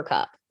for Cooper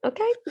Kupp.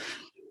 Okay.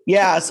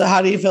 Yeah. So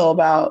how do you feel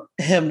about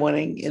him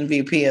winning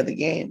MVP of the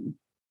game?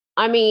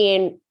 I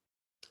mean,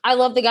 I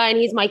love the guy and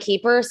he's my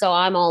keeper, so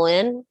I'm all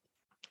in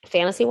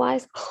fantasy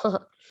wise.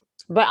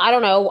 But I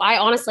don't know. I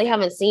honestly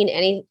haven't seen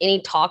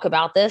any talk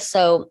about this.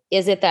 So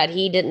is it that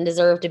he didn't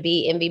deserve to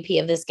be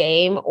MVP of this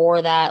game,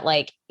 or that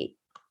like?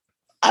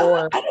 I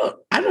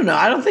don't know.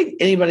 I don't think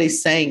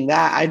anybody's saying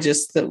that. I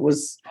just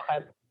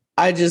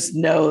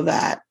know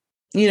that,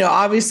 you know,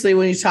 obviously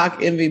when you talk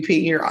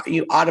MVP,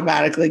 you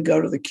automatically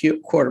go to the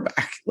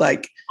quarterback,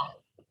 like,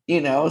 you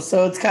know.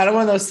 So it's kind of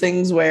one of those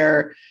things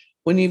where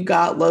when you've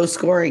got low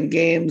scoring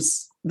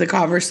games, the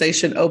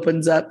conversation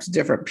opens up to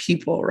different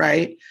people,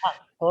 right?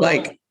 Totally.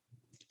 Like,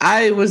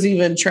 I was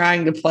even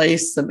trying to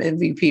place some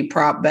MVP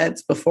prop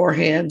bets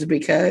beforehand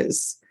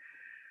because,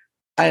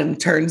 and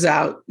turns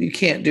out you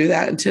can't do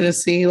that in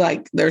Tennessee.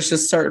 Like there's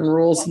just certain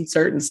rules in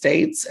certain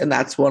states, and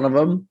that's one of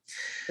them.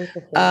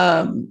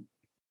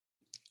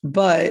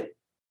 But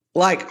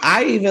like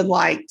I even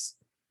liked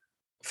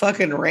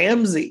fucking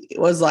Ramsey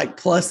was like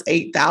plus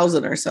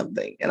 8,000 or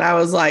something. And I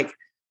was like,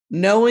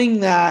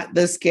 knowing that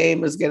this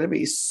game is going to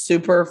be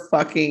super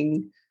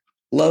fucking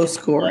low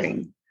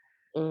scoring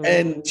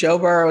and Joe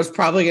Burrow is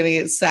probably going to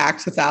get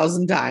sacked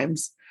 1,000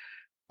 times.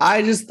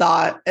 I just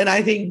thought, and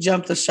I think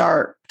Jump the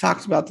Shark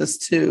talked about this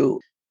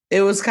too.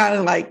 It was kind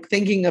of like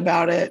thinking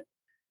about it.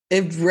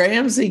 If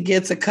Ramsey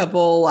gets a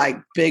couple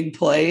like big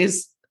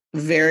plays,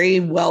 very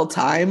well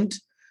timed,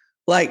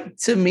 like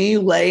to me,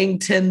 laying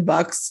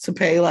 $10 to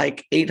pay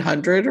like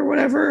 800 or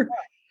whatever.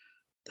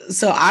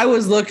 So I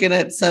was looking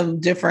at some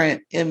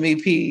different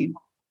MVP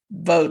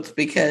votes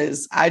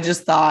because I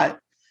just thought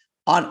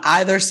on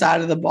either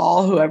side of the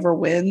ball, whoever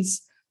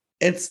wins,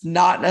 it's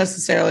not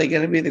necessarily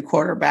going to be the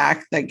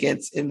quarterback that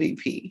gets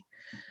MVP.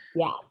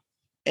 Yeah.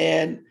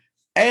 And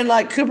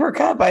like Cooper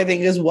Kupp, I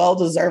think is well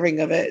deserving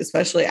of it,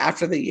 especially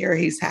after the year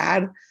he's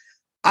had.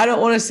 I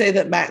don't want to say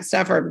that Matt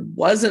Stafford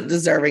wasn't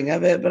deserving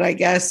of it, but I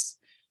guess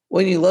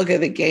when you look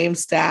at the game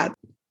stat,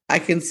 I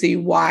can see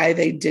why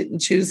they didn't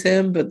choose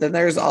him. But then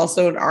there's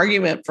also an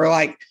argument for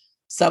like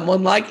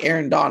someone like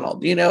Aaron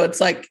Donald. You know, it's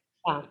like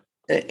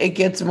it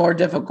gets more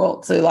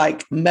difficult to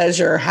like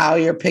measure how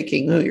you're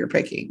picking who you're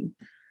picking.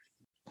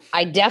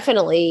 I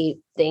definitely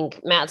think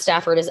Matt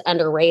Stafford is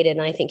underrated,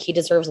 and I think he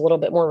deserves a little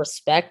bit more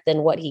respect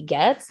than what he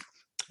gets.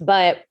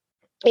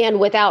 And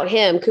without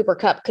him, Cooper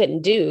Kupp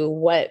couldn't do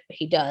what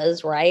he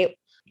does, right?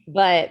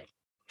 But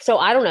so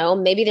I don't know,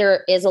 maybe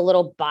there is a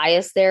little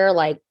bias there,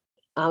 like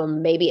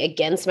maybe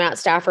against Matt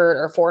Stafford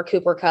or for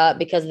Cooper Kupp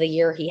because of the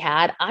year he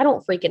had. I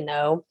don't freaking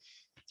know.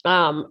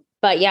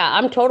 But yeah,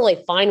 I'm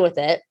totally fine with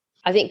it.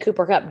 I think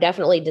Cooper Kupp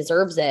definitely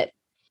deserves it.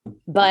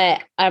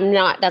 But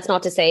that's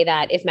not to say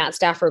that if Matt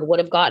Stafford would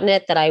have gotten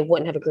it, that I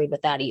wouldn't have agreed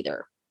with that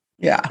either.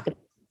 Yeah.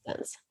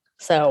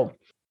 So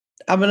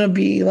I'm going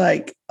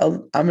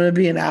to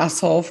be an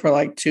asshole for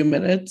like 2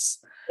 minutes.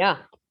 Yeah.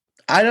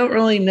 I don't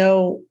really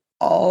know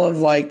all of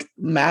like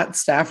Matt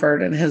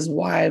Stafford and his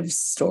wife's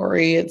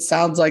story. It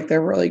sounds like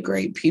they're really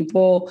great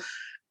people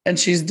and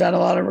she's done a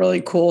lot of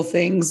really cool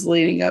things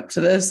leading up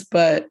to this,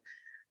 but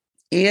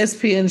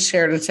ESPN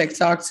shared a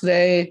TikTok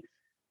today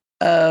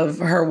of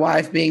her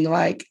wife being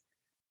like,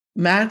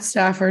 Matt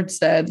Stafford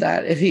said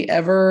that if he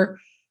ever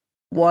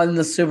won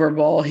the Super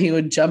Bowl, he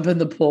would jump in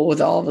the pool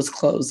with all of his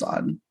clothes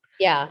on.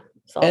 Yeah.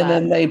 And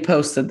then they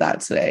posted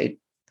that today.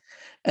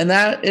 And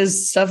that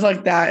is stuff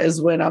like that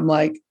is when I'm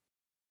like,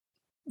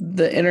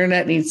 the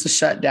internet needs to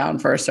shut down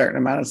for a certain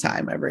amount of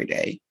time every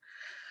day.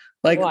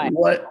 Like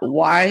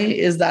why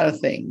is that a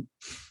thing?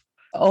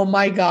 Oh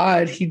my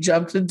God, he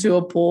jumped into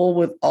a pool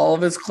with all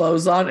of his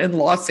clothes on in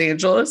Los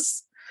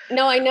Angeles.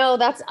 No, I know.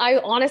 I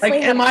honestly.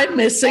 Like, am I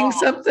missing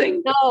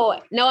something?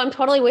 No, I'm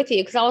totally with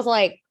you. Cause I was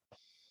like,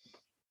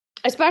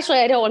 especially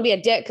I don't want to be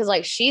a dick because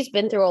like she's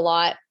been through a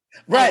lot.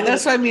 Right.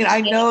 That's what I mean.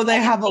 I know they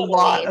have a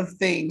lot of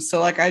things. So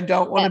like, I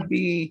don't want to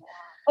be.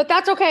 But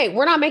that's okay.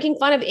 We're not making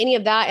fun of any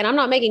of that. And I'm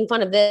not making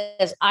fun of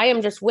this. I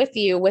am just with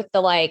you with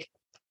the like,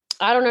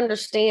 I don't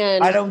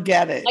understand. I don't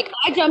get it. Like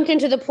I jumped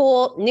into the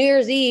pool New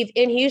Year's Eve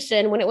in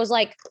Houston when it was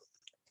like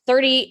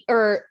 30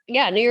 or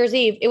New Year's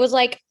Eve. It was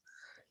like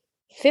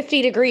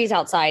 50 degrees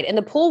outside and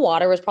the pool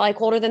water was probably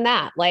colder than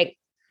that. Like,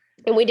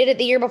 and we did it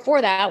the year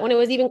before that when it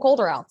was even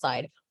colder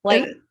outside.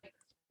 Like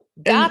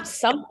that's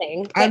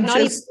something. I'm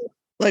just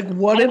like,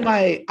 what am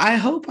I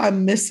hope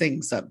I'm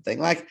missing something.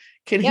 Like,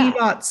 can he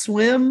not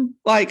swim?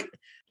 Like,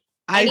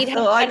 I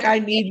feel like I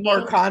need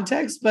more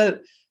context,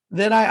 but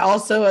then I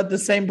also at the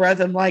same breath,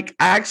 I'm like,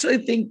 I actually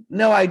think,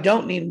 no, I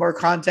don't need more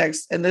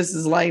context. And this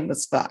is lame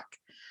as fuck.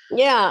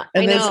 Yeah.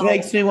 And this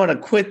makes me want to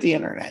quit the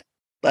internet.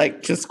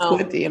 Like just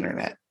quit the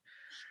internet.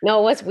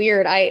 No, what's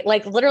weird? I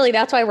like literally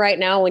that's why right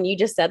now when you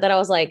just said that, I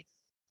was like,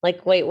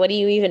 wait, what do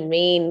you even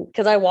mean?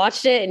 Because I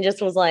watched it and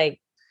just was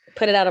like,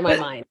 put it out of my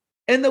mind.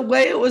 And the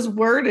way it was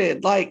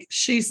worded, like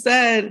she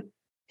said,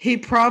 he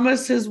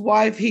promised his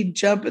wife he'd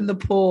jump in the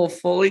pool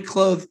fully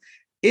clothed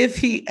if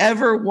he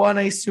ever won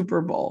a Super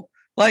Bowl.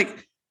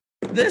 Like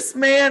this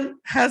man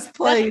has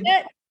played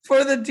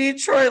for the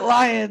Detroit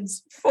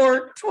Lions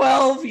for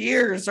 12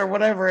 years or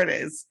whatever it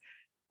is.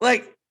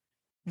 Like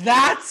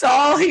that's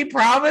all he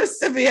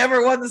promised if he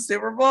ever won the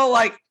Super Bowl.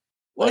 Like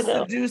was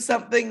to do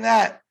something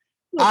that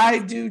I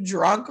do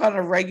drunk on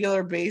a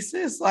regular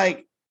basis.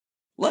 Like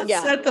let's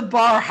set the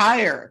bar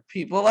higher,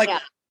 people. Like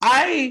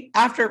I,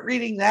 after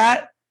reading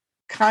that,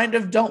 kind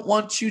of don't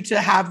want you to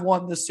have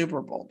won the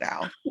Super Bowl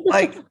now.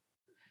 Like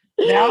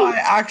now I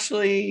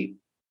actually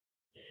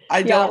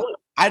I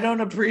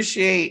don't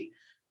appreciate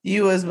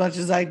you as much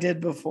as I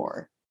did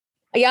before.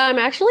 Yeah, I'm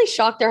actually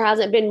shocked there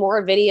hasn't been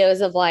more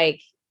videos of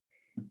like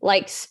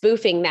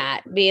spoofing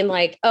that, being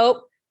like,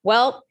 oh,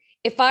 well,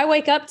 if I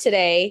wake up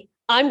today,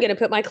 I'm gonna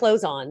put my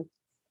clothes on.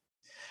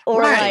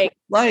 Or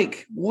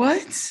like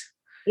what?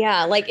 Yeah,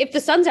 Yeah, like if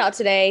the sun's out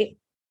today,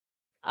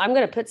 I'm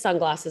gonna put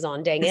sunglasses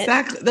on. Dang it!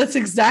 Exactly. That's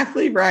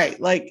exactly right.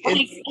 Like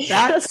it's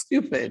that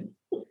stupid.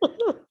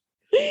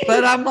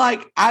 But I'm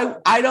like,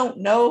 I don't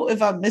know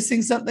if I'm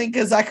missing something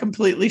because I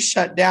completely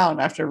shut down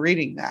after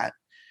reading that.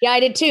 Yeah, I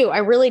did too. I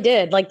really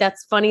did. Like,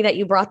 that's funny that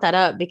you brought that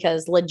up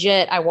because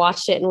legit, I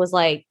watched it and was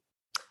like,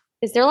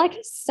 is there like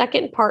a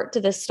second part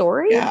to this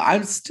story? Yeah,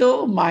 I'm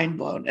still mind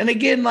blown. And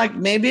again, like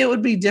maybe it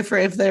would be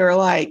different if they were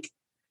like,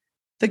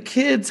 the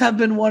kids have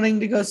been wanting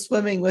to go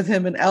swimming with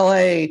him in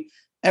LA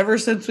ever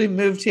since we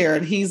moved here.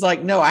 And he's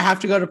like, no, I have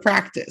to go to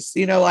practice,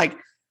 like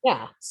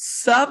Yeah.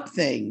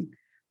 something.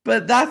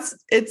 But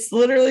it's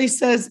literally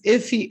says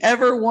if he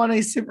ever won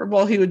a Super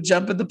Bowl, he would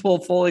jump in the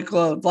pool fully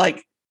clothed.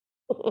 Like,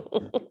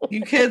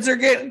 you kids are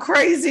getting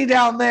crazy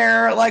down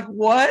there. Like,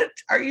 what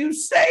are you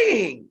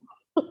saying?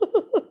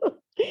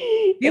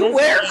 You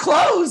wear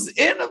clothes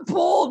in a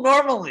pool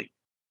normally.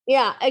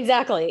 Yeah,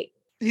 exactly.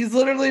 He's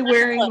literally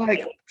wearing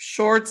like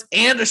shorts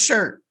and a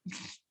shirt.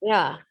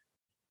 Yeah,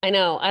 I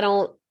know. I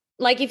don't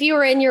like if you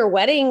were in your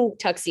wedding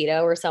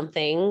tuxedo or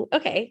something.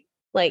 Okay,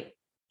 like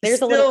there's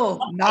Still a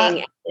little not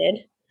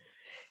added,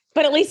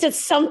 but at least it's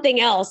something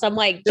else. I'm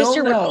like, just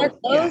your regular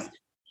clothes. Yeah.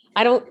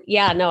 I don't.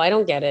 Yeah, no, I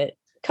don't get it.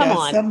 Come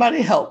on,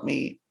 somebody help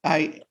me.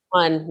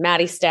 On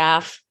Maddie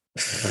staff.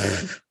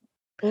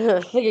 I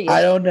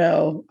don't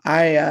know.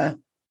 I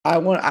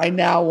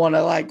now want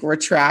to like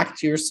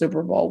retract your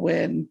Super Bowl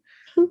win.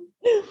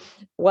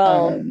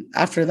 Well,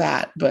 after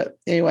that, but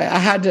anyway, I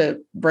had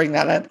to bring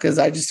that up because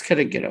I just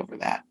couldn't get over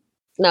that.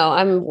 No,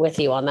 I'm with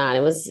you on that.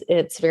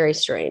 It's very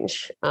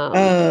strange.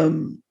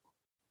 Halftime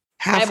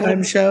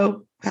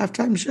show.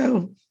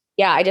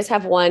 Yeah, I just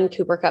have one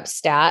Cooper Kupp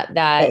stat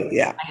that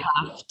I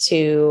have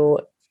to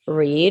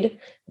read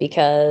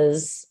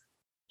because,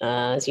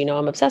 as you know,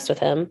 I'm obsessed with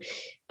him.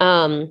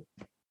 And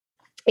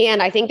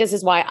I think this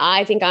is why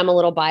I think I'm a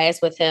little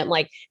biased with him.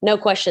 Like, no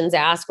questions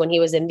asked when he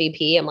was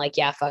MVP. I'm like,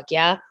 yeah, fuck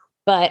yeah.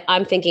 But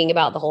I'm thinking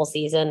about the whole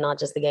season, not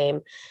just the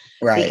game.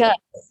 Right. Because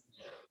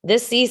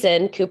this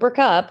season, Cooper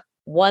Kupp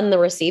won the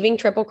receiving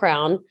Triple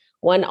Crown,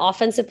 won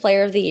Offensive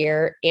Player of the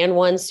Year, and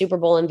won Super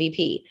Bowl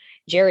MVP.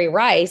 Jerry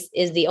Rice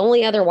is the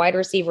only other wide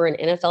receiver in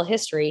NFL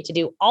history to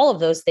do all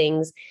of those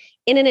things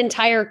in an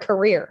entire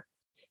career.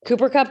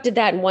 Cooper Kupp did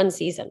that in one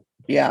season.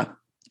 Yeah.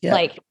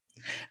 Like,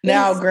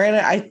 now,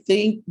 granted, I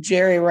think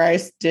Jerry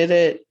Rice did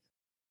it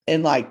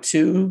in like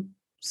 2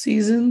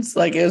 seasons.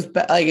 Like it was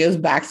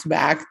back to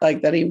back,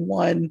 like that he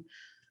won.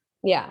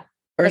 Yeah.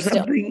 Or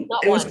something.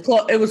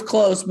 It was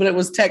close, but it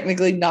was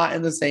technically not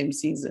in the same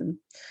season.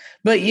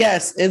 But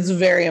yes, it's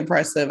very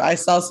impressive. I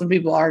saw some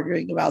people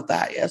arguing about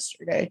that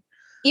yesterday.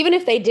 Even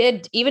if he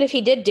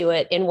did do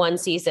it in one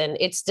season,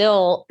 it's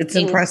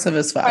impressive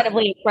as fuck.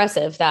 Incredibly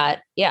impressive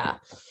that, yeah.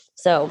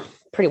 So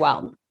pretty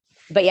wild.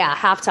 But yeah,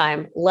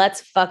 halftime.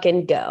 Let's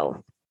fucking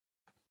go.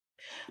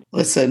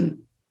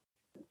 Listen,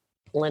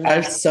 Linda. I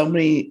have so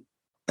many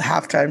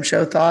halftime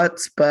show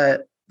thoughts,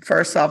 but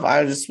first off,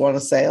 I just want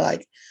to say,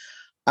 like,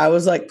 I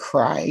was like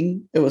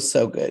crying. It was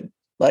so good.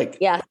 Like,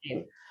 yeah.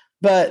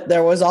 But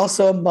there was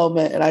also a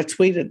moment, and I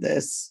tweeted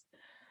this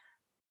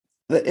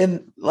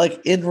in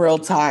real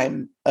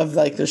time of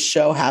like the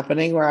show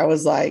happening where I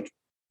was like,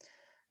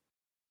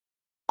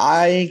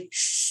 I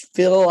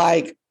feel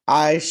like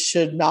I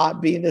should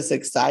not be this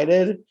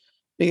excited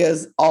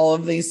because all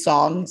of these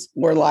songs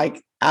were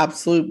like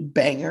absolute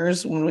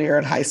bangers when we were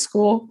in high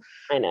school.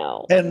 I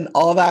know. And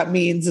all that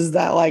means is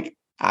that like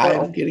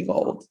I'm getting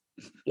old.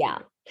 Yeah.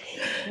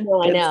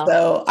 No, I know.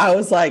 So I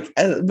was like,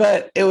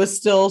 but it was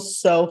still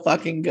so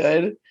fucking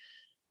good.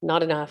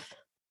 Not enough.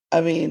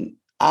 I mean,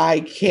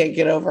 I can't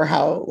get over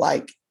how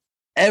like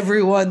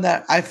everyone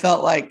that I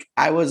felt like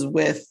I was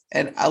with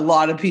and a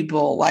lot of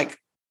people like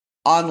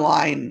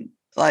online,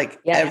 like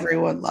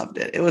everyone loved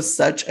it. It was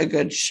such a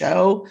good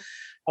show.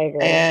 I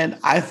agree. And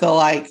I feel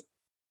like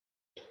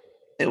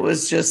it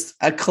was just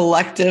a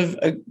collective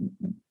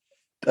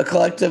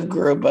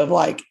group of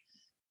like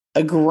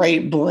a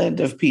great blend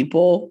of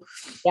people.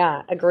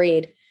 Yeah,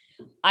 agreed.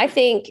 I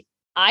think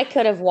I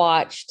could have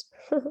watched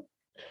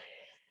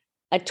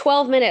a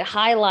 12-minute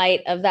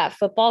highlight of that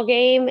football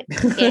game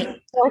and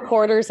 4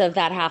 quarters of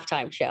that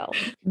halftime show.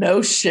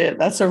 No shit.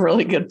 That's a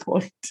really good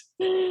point.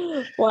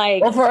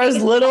 Like, well, for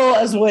as little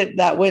as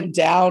that went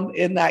down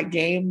in that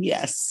game,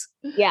 yes.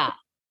 Yeah.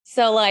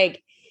 So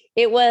like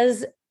it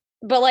was,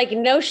 but like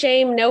no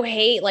shame, no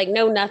hate, like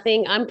no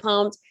nothing. I'm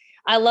pumped.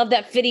 I love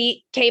that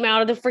Fitty came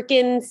out of the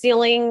freaking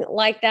ceiling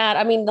like that.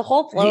 I mean, the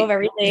whole flow of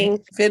everything.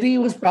 Fitty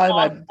was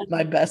probably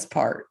my best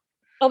part.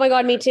 Oh my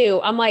God, me too.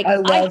 I'm like, I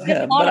love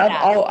him, but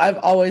I've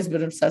always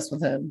been obsessed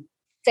with him.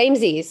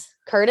 Samesies.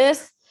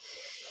 Curtis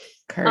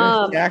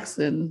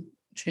Jackson.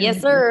 Jr.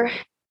 Yes, sir.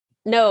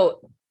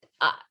 No,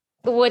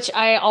 which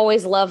I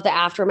always love the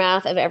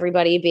aftermath of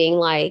everybody being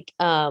like,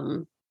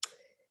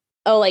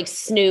 like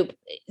Snoop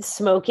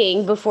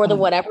smoking before the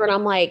whatever. And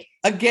I'm like,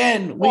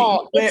 again,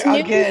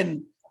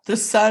 the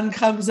sun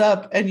comes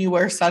up and you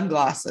wear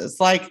sunglasses.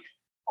 Like,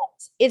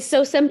 it's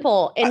so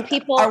simple. And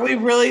people, are we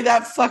really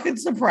that fucking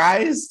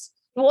surprised?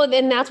 Well,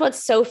 then that's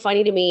what's so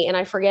funny to me. And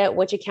I forget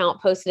which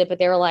account posted it, but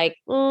they were like,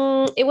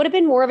 it would have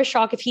been more of a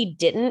shock if he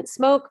didn't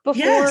smoke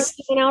before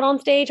he went out on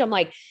stage. I'm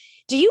like,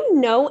 do you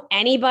know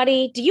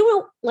anybody? Do you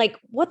know, like,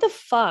 what the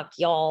fuck,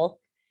 y'all?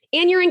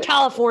 And you're in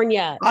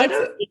California. I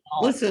don't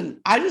listen.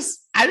 I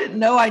didn't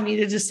know I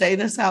needed to say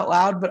this out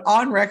loud, but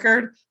on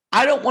record,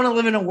 I don't want to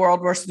live in a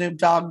world where Snoop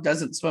Dogg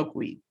doesn't smoke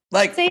weed.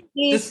 Like,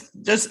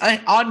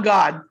 on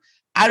God,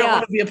 I don't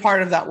want to be a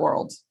part of that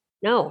world.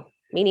 No,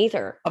 me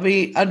neither. I'll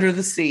be under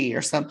the sea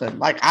or something.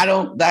 Like, I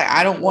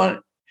don't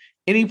want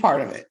any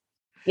part of it.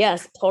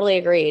 Yes, totally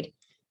agreed.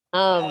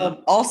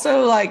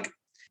 Also, like,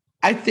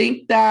 I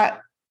think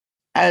that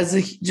as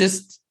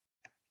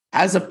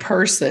a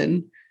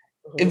person,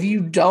 if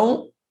you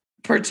don't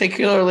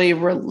particularly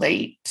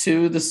relate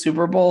to the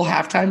Super Bowl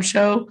halftime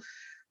show,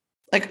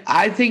 like,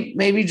 I think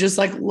maybe just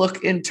like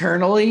look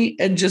internally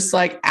and just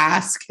like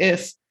ask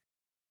if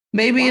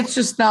maybe it's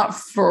just not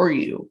for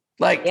you.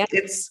 Like,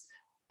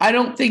 I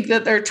don't think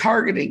that they're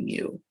targeting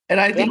you. And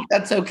I think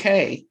that's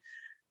okay.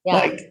 Yeah.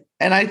 Like,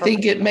 and I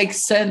think it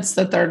makes sense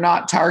that they're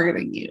not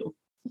targeting you.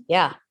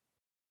 Yeah.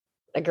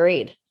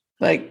 Agreed.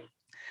 Like,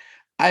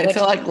 I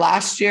feel like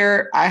last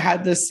year I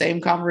had this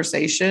same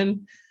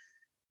conversation,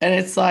 and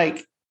it's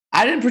like,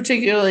 I didn't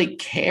particularly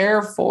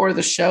care for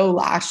the show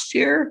last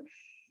year,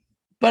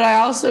 but I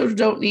also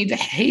don't need to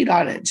hate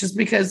on it just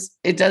because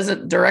it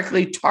doesn't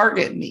directly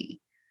target me.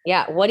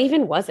 Yeah. What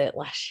even was it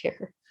last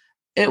year?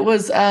 It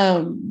was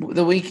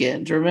The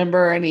Weeknd,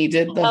 remember? And he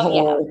did the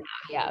whole.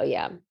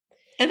 Yeah.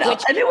 And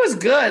it was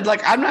good.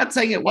 Like, I'm not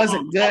saying it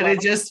wasn't good.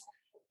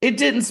 It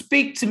didn't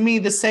speak to me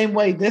the same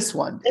way this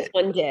one did. This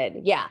one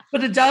did, yeah.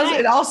 But it does.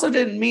 It also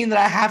didn't mean that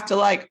I have to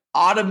like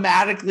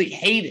automatically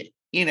hate it,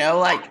 you know,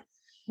 like,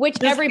 which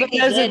everybody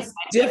because it's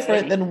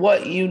different than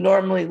what you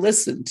normally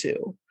listen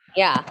to.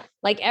 Yeah,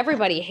 like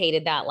everybody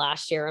hated that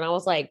last year, and I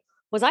was like,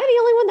 was I the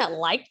only one that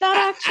liked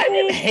that? Actually, I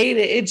didn't hate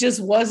it. It just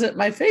wasn't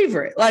my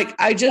favorite. Like,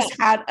 I just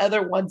had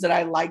other ones that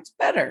I liked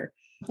better.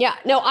 Yeah,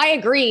 no, I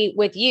agree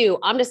with you.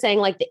 I'm just saying,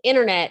 like, the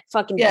internet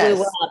fucking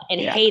blew up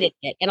and hated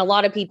it. And a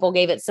lot of people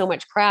gave it so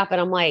much crap.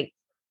 And I'm like,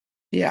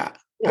 it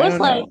was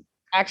like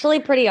actually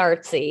pretty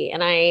artsy,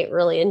 and I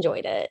really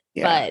enjoyed it.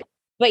 Yeah.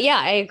 But yeah,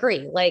 I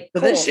agree. Like,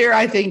 cool. This year,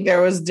 I think it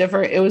was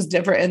different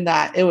in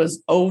that it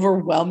was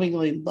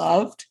overwhelmingly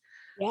loved.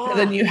 Yeah. And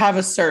then you have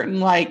a certain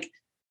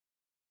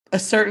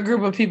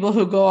group of people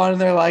who go on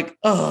and they're like,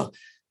 oh,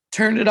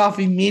 turned it off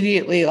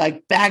immediately,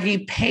 like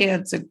baggy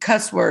pants and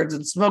cuss words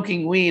and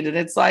smoking weed. And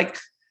it's like,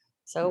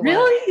 so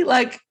really?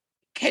 Like,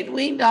 can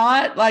we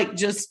not, like,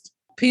 just,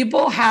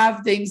 people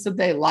have things that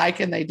they like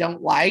and they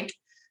don't like.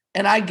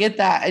 And I get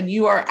that. And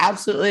you are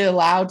absolutely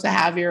allowed to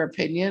have your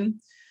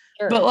opinion,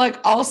 but like,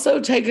 also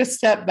take a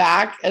step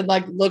back and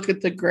like, look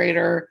at the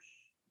greater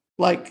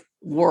like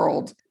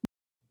world,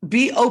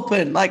 be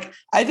open. Like,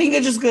 I think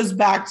it just goes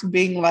back to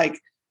being like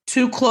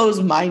too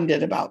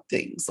close-minded about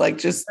things. Like,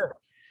 just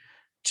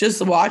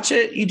watch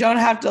it. You don't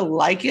have to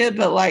like it,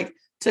 but like,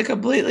 to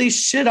completely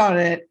shit on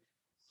it.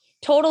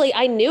 Totally.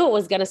 I knew it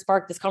was going to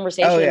spark this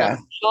conversation. Oh, yeah.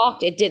 I'm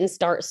shocked it didn't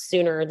start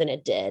sooner than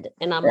it did.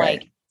 And I'm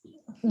like,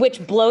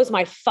 which blows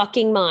my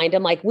fucking mind.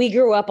 I'm like, we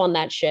grew up on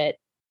that shit,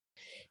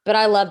 but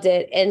I loved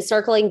it. And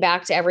circling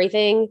back to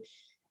everything,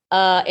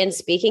 and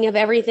speaking of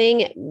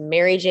everything,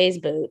 Mary J's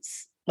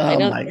boots. I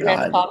know my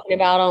God. Talking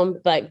about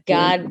them, but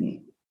God,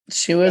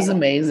 she was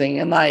amazing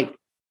and like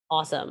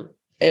awesome.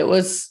 It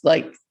was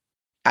like,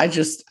 I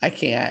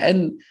can't.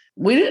 And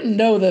we didn't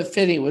know that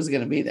Finney was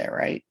going to be there,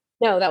 right?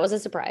 No, that was a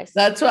surprise.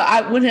 That's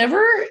what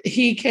whenever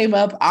he came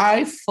up,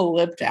 I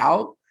flipped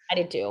out. I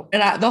did too.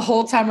 And the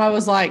whole time I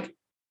was like,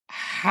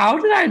 how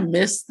did I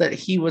miss that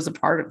he was a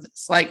part of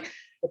this? Like,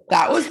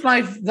 that was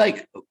my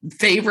like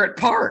favorite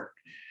part.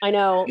 I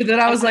know. And then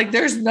I was like,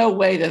 there's no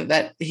way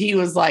that he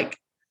was like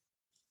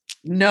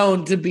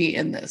known to be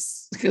in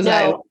this, because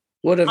I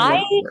would have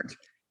remembered.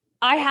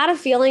 I had a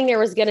feeling there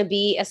was going to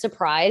be a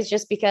surprise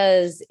just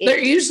because there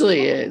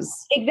usually is.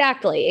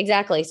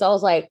 Exactly. So I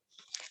was like,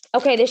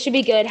 okay, this should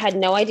be good. Had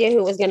no idea who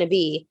it was going to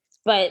be.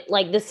 But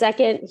like the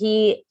second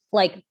he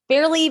like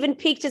barely even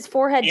peeked his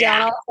forehead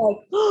down, I was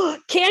like, oh,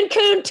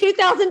 Cancun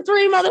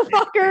 2003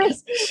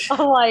 motherfuckers.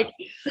 I'm like,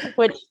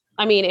 which,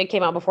 I mean, it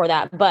came out before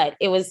that, but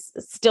it was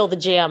still the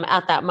jam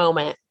at that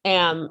moment.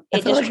 And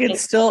I feel like it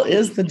still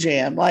is the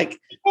jam. Like,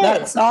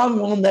 that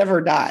song will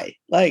never die.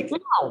 Like,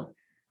 no.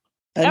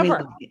 I mean,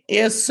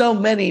 it has so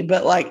many,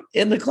 but like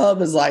In the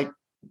Club is like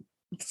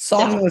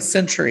song of the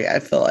century, I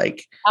feel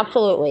like.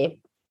 Absolutely.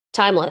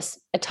 Timeless.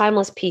 A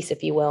timeless piece,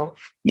 if you will.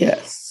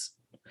 Yes.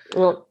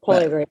 Well,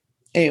 totally agree.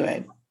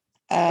 Anyway.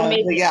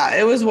 Yeah,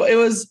 it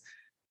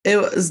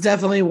was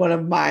definitely one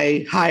of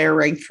my higher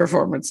ranked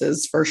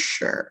performances for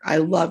sure. I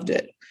loved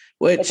it,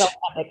 which it's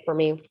epic for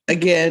me.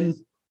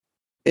 Again,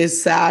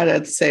 is sad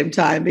at the same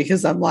time,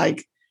 because I'm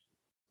like,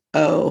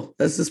 oh,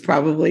 this is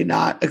probably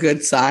not a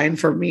good sign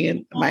for me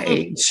and my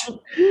age.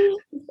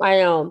 I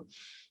know.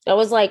 That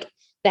was like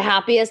the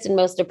happiest and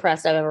most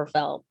depressed I've ever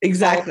felt.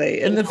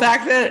 Exactly. And the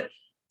fact that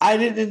I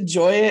didn't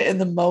enjoy it in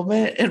the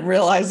moment and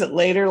realize it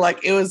later,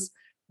 like, it was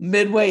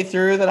midway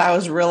through that I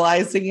was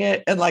realizing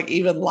it and like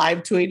even live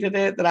tweeted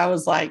it that I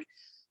was like,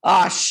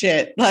 ah,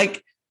 shit.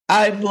 Like,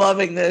 I'm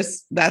loving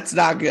this. That's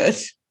not good.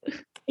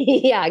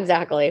 Yeah,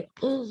 exactly.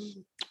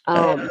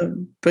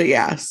 But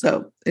yeah,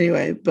 so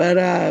anyway,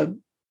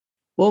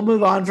 we'll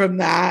move on from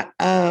that.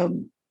 I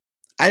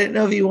didn't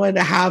know if you wanted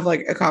to have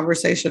like a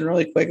conversation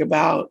really quick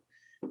about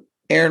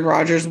Aaron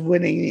Rodgers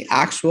winning the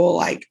actual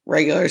like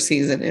regular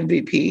season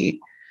MVP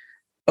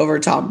over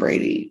Tom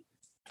Brady.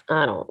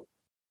 I don't,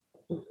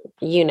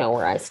 you know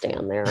where I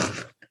stand there.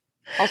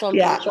 Also,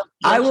 yeah,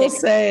 I will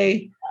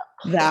say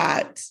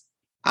that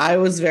I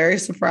was very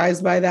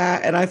surprised by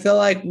that. And I feel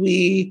like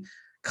we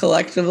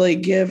collectively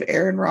give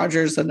Aaron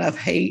Rodgers enough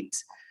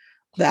hate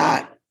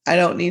that we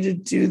don't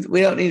need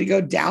to go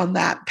down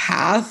that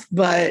path.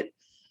 But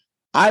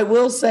I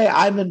will say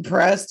I'm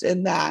impressed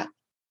in that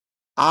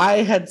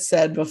I had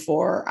said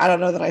before, I don't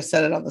know that I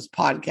said it on this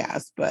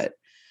podcast, but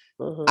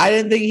I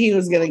didn't think he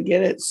was going to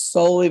get it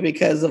solely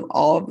because of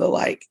all of the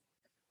like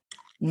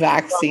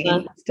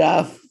vaccine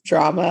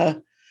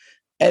drama.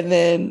 And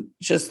then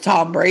just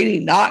Tom Brady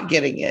not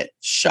getting it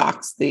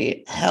shocks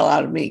the hell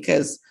out of me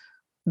because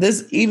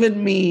this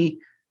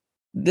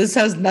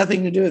has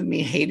nothing to do with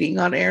me hating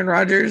on Aaron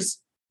Rodgers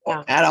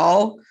at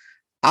all.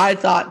 I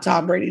thought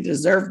Tom Brady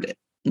deserved it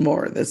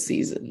more this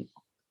season.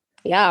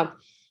 Yeah.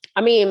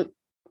 I mean,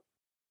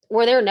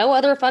 were there no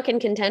other fucking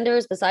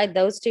contenders beside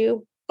those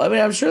two? I mean,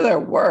 I'm sure there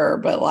were,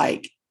 but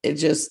like it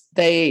just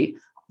their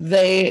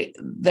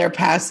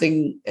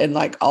passing and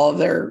like all of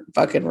their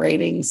fucking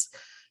ratings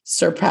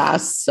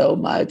surpassed so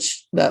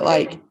much that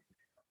like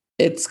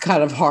it's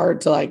kind of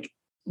hard to like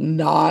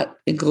not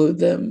include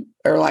them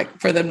or like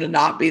for them to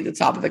not be the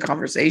top of the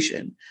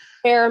conversation.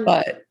 Fair.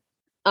 But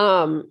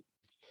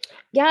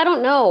yeah, I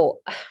don't know.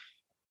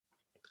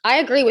 I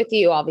agree with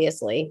you,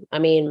 obviously. I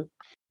mean,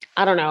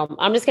 I don't know.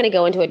 I'm just going to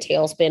go into a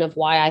tailspin of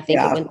why I think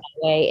it went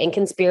that way and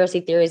conspiracy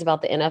theories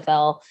about the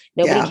NFL.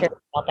 Nobody cares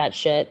about that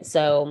shit.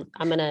 So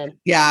I'm going to.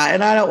 Yeah.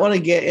 And I don't want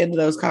to get into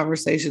those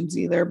conversations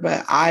either,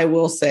 but I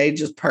will say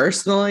just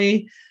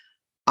personally,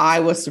 I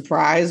was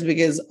surprised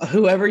because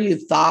whoever you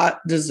thought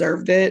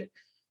deserved it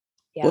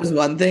was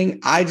one thing.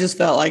 I just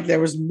felt like there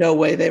was no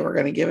way they were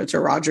going to give it to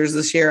Rodgers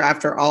this year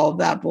after all of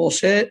that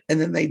bullshit. And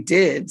then they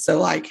did. So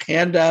like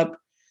hand up,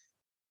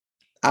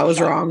 I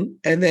was wrong.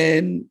 And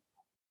then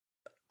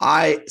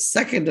I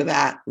second to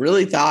that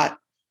really thought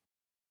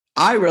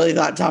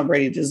Tom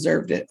Brady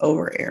deserved it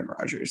over Aaron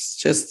Rodgers.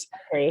 Just,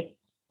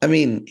 I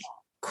mean,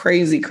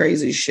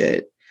 crazy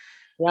shit.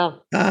 Yeah.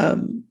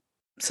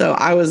 So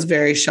I was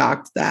very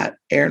shocked that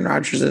Aaron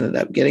Rodgers ended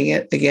up getting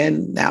it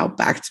again, now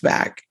back to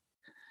back.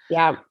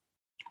 Yeah.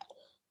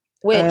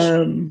 Which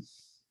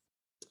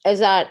is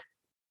that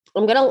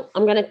I'm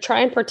gonna try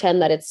and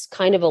pretend that it's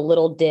kind of a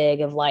little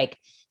dig of like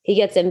he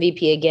gets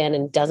MVP again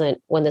and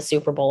doesn't win the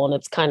Super Bowl, and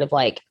it's kind of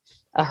like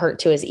a hurt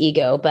to his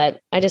ego,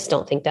 but I just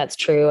don't think that's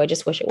true. I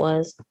just wish it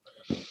was.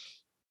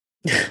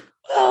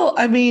 Well,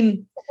 I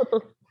mean,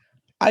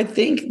 I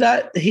think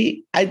that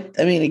I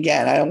mean,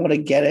 again, I don't want to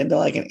get into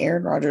like an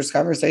Aaron Rodgers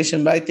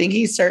conversation, but I think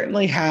he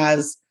certainly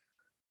has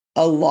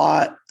a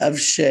lot of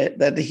shit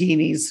that he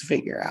needs to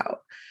figure out.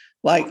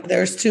 Like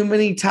there's too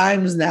many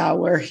times now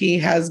where he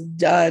has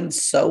done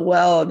so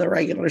well in the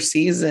regular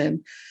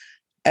season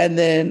and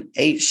then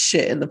ate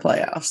shit in the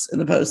playoffs, in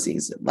the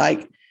postseason.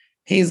 Like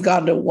he's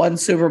gone to one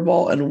Super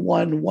Bowl and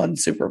won one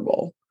Super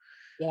Bowl.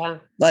 Yeah.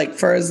 Like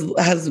for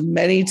as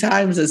many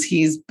times as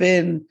he's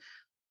been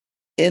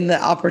in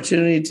the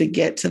opportunity to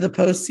get to the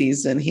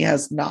postseason, he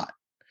has not.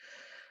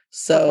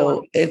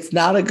 So it's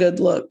not a good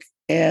look.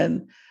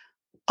 And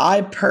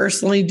I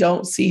personally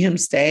don't see him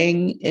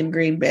staying in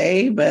Green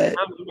Bay, but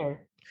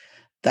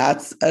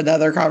that's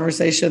another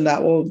conversation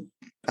that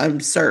I'm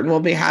certain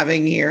we'll be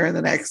having here in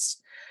the next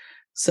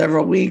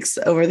several weeks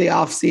over the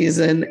off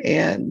season.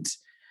 And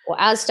well,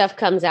 as stuff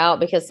comes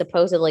out, because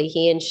supposedly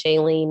he and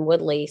Shailene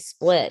Woodley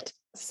split.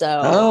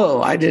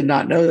 So I did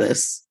not know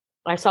this.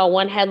 I saw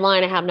one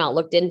headline. I have not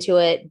looked into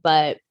it,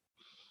 but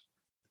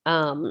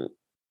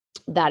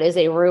that is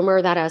a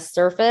rumor that has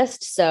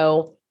surfaced.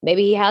 So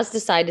maybe he has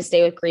decided to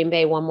stay with Green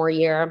Bay one more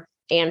year.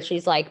 And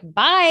she's like,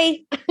 bye.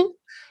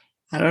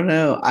 I don't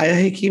know.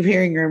 I keep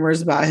hearing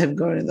rumors about him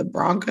going to the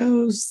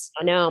Broncos.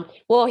 I know.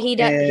 Well, he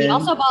does. He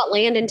also bought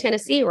land in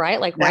Tennessee, right?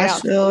 Like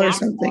Nashville right or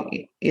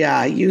something.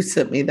 Yeah, you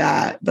sent me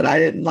that, but I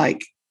didn't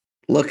like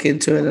look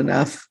into it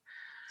enough.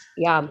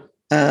 Yeah.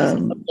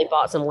 They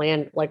bought some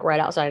land like right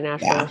outside of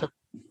Nashville.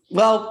 Yeah.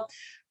 Well,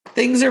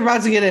 things are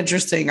about to get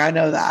interesting. I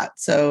know that.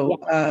 So,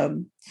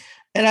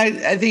 and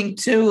I think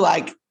too,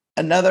 like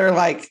another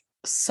like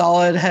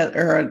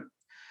solid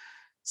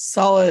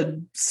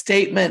solid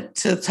statement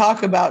to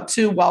talk about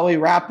too while we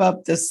wrap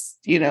up this,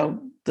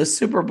 the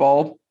Super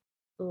Bowl.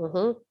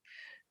 Mm-hmm.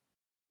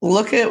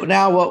 Look at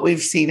now what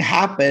we've seen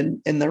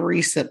happen in the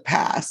recent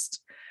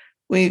past.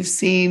 We've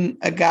seen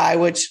a guy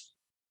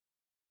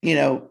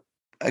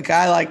a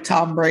guy like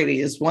Tom Brady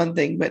is one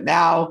thing, but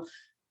now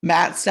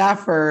Matt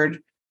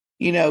Stafford,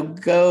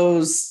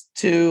 goes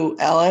to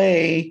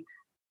LA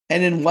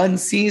and in one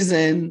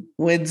season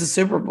wins the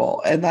Super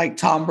Bowl. And like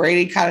Tom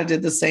Brady kind of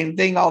did the same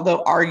thing,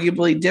 although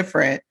arguably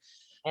different.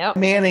 Yep.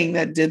 Manning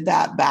that did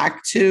that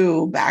back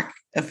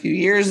a few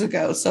years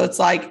ago. So it's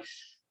like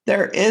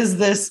there is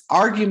this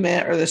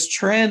argument or this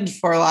trend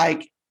for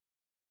like,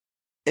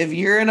 if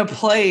you're in a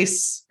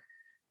place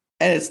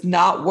and it's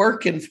not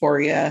working for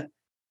you,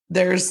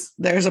 there's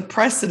a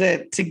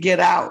precedent to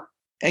get out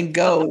and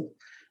go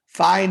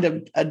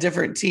find a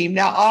different team.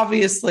 Now,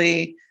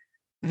 obviously,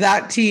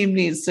 that team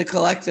needs to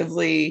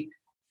collectively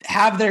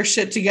have their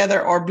shit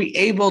together or be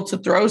able to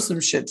throw some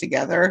shit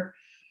together.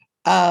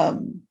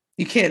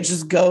 You can't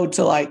just go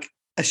to like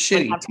a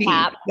shitty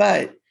team,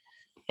 but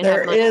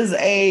there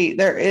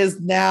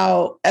is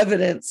now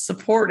evidence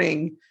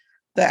supporting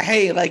that,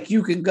 hey, like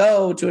you can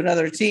go to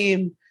another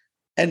team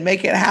and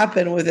make it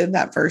happen within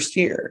that first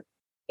year.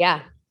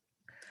 Yeah.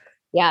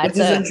 Yeah. Which is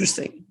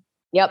interesting.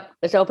 Yep.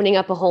 It's opening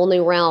up a whole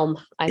new realm,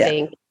 I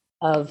think,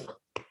 of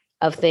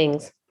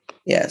things.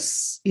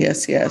 Yes.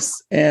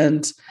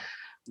 And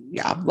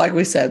yeah, like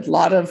we said, a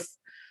lot of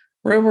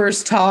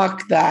rumors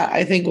talk that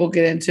I think we'll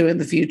get into in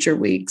the future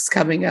weeks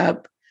coming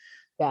up.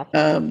 Yeah.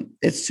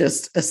 It's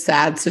just a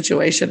sad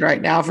situation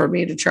right now for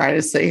me to try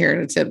to sit here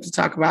and attempt to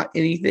talk about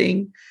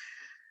anything.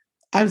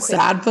 I'm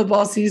sad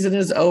football season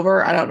is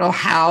over. I don't know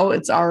how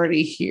it's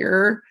already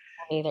here.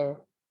 Either.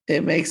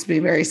 It makes me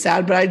very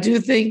sad, but I do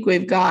think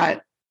we've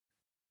got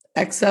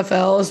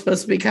XFL is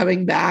supposed to be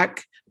coming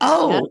back.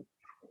 Oh,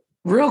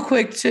 real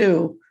quick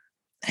too.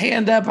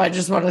 Hand up. I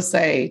just want to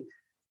say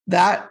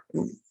that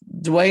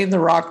Dwayne The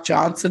Rock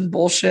Johnson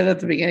bullshit at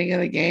the beginning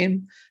of the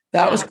game,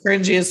 that was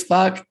cringy as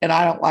fuck, and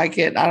I don't like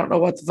it. I don't know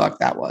what the fuck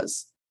that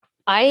was.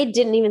 I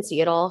didn't even see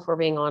it all, if we're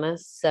being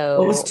honest.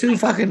 So it was 2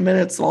 fucking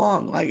minutes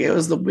long. Like it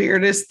was the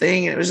weirdest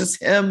thing. It was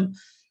just him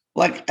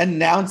like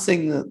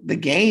announcing the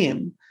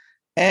game.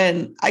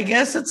 And I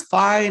guess it's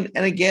fine.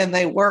 And again,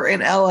 they were in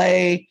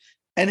LA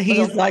and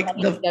he's like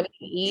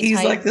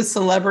the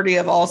celebrity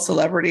of all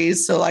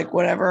celebrities. So like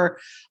whatever,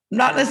 I'm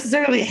not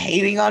necessarily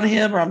hating on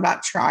him, or I'm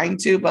not trying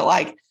to, but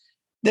like,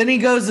 then he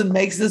goes and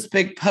makes this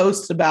big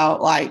post about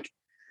like,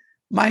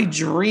 my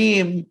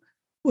dream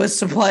was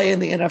to play in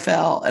the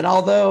NFL. And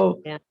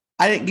although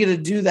I didn't get to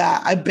do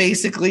that, I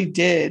basically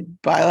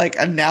did by like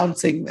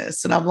announcing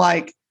this. And I'm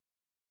like,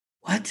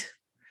 what?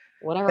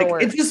 Whatever.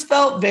 Like, it just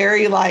felt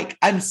very like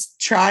I'm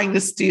trying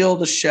to steal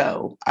the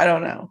show. I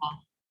don't know.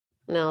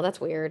 No, that's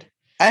weird.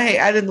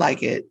 I didn't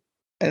like it.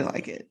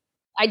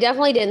 I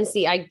definitely didn't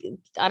see. I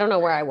don't know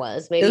where I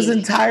was. Maybe it was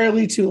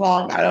entirely too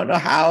long. I don't know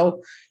how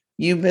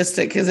you missed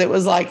it, because it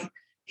was like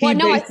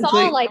I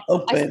saw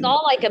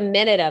like a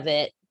minute of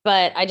it,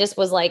 but I just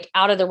was like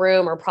out of the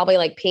room, or probably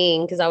like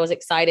peeing, because I was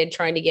excited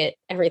trying to get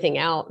everything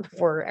out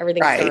before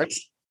everything started.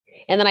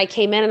 And then I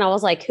came in and I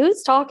was like,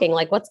 who's talking?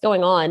 Like, what's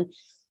going on?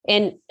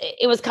 And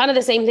it was kind of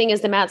the same thing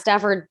as the Matt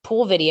Stafford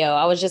pool video.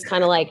 I was just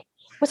kind of like,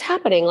 what's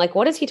happening? Like,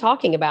 what is he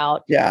talking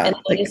about? Yeah. And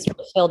I just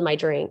filled my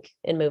drink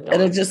and moved on.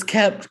 And it just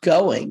kept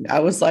going. I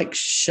was like,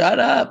 shut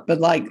up. And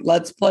like,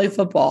 let's play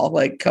football.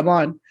 Like, come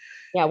on.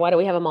 Yeah. Why do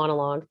we have a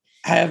monologue?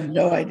 I have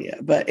no idea.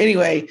 But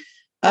anyway,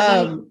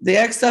 the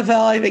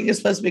XFL, I think, is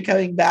supposed to be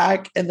coming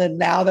back. And then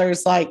now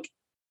there's like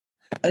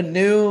a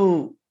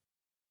new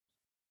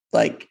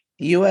like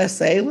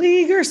USA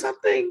league or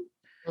something.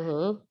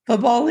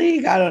 Football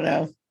league. I don't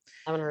know.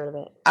 I haven't heard of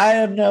it. I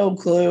have no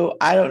clue.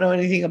 I don't know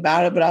anything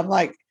about it, but I'm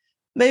like,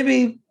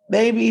 maybe,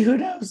 who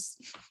knows?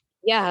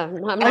 Yeah.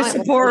 I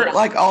support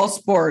like all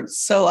sports.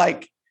 So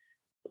like,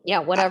 yeah,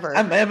 whatever.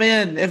 I'm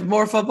in. If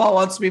more football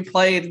wants to be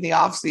played in the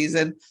off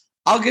season,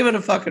 I'll give it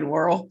a fucking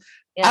whirl.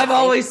 Yeah, I've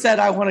always said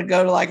I want to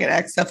go to like an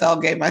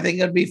XFL game. I think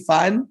it'd be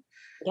fun.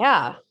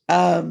 Yeah.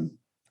 I'm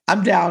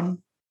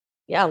down.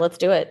 Yeah, let's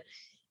do it.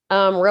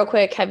 Real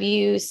quick, have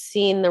you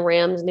seen the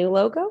Rams new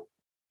logo?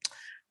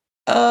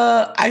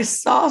 I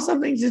saw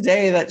something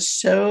today that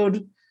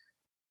showed,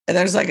 and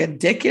there's like a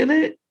dick in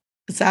it.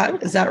 Is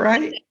that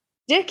right?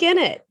 Dick in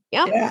it.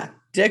 Yep. Yeah.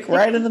 Dick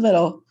right in the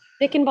middle.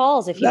 Dick and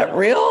balls. Is that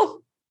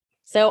real?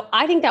 So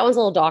I think that one's a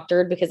little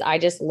doctored, because I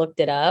just looked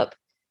it up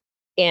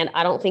and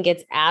I don't think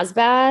it's as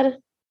bad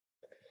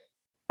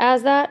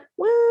as that.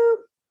 Well,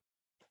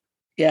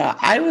 yeah,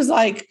 I was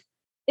like,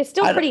 it's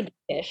still pretty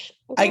dickish.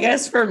 I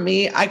guess for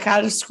me, I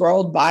kind of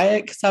scrolled by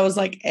it because I was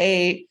like,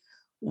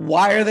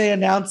 why are they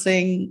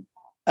announcing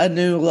a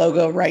new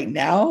logo right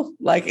now?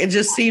 Like, it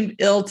just seemed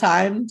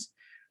ill-timed.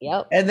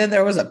 Yep. And then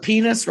there was a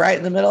penis right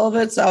in the middle of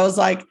it. So I was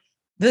like,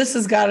 this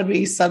has got to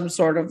be some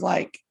sort of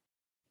like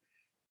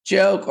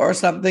joke or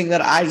something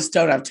that I just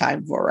don't have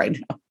time for right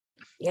now.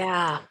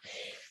 Yeah.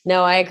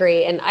 No, I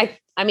agree. And I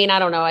mean, I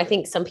don't know. I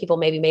think some people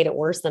maybe made it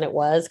worse than it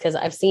was, because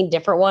I've seen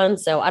different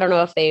ones. So I don't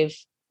know if they've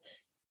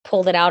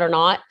pulled it out or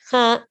not.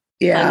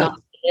 Yeah.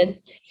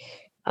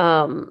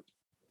 But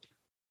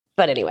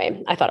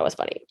anyway, I thought it was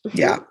funny.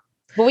 Yeah.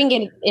 But we can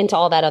get into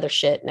all that other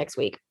shit next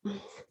week.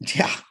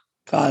 Yeah.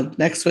 God,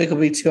 next week will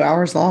be 2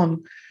 hours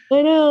long.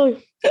 I know.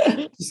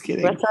 Just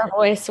kidding. That's our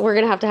voice. We're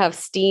going to have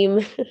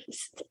steam.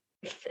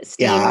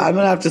 Yeah, I'm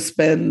going to have to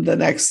spend the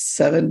next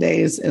 7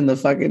 days in the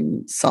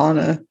fucking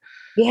sauna.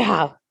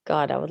 Yeah.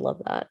 God, I would love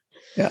that.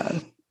 Yeah,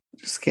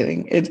 just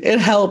kidding.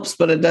 It helps,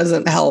 but it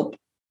doesn't help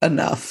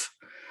enough.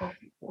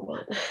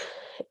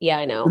 Yeah,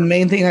 I know. The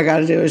main thing I got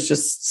to do is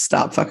just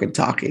stop fucking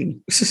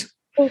talking.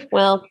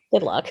 Well,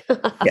 good luck.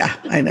 Yeah,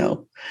 I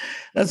know.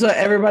 That's what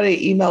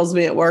everybody emails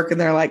me at work and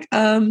they're like,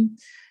 can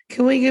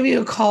we give you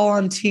a call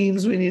on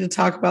Teams? We need to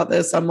talk about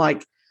this. I'm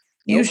like,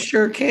 you Nope.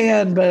 sure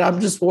can, but I'm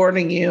just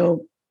warning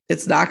you,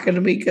 it's not going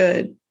to be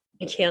good.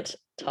 I can't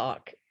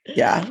talk.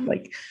 Yeah,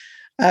 like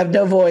I have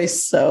no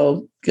voice,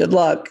 so good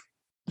luck.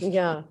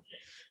 Yeah.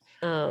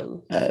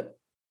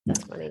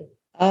 That's funny.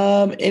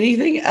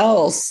 Anything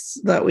else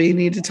that we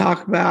need to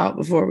talk about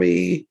before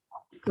we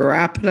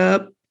wrap it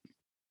up?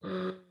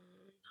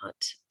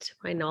 Not to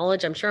my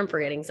knowledge. I'm sure I'm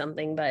forgetting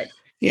something, but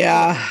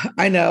yeah,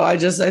 I know. I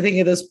think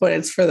at this point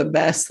it's for the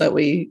best that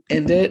we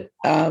end it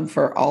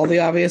for all the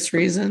obvious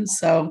reasons.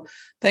 So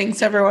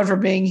thanks everyone for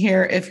being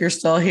here. If you're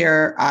still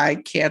here, I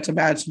can't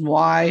imagine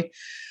why.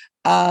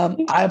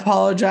 I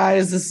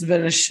apologize. This has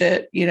been a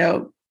shit,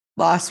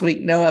 last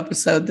week, no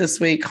episode. This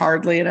week,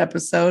 hardly an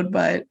episode,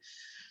 but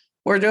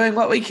we're doing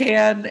what we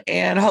can.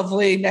 And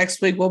hopefully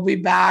next week we'll be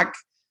back.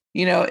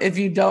 If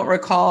you don't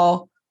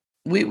recall,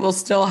 we will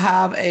still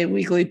have a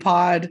weekly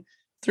pod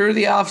through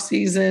the off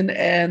season.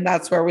 And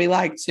that's where we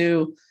like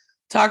to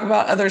talk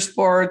about other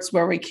sports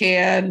where we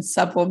can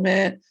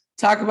supplement,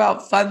 talk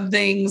about fun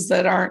things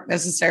that aren't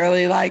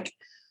necessarily like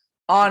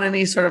on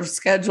any sort of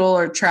schedule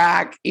or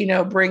track,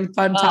 bring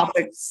fun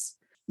topics,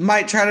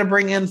 might try to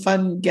bring in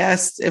fun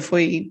guests if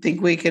we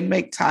think we can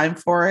make time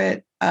for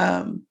it.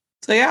 So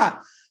yeah,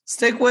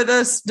 stick with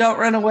us. Don't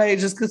run away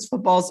just because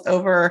football's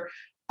over.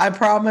 I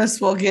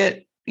promise we'll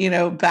get,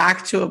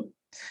 back to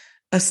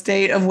a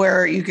state of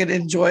where you can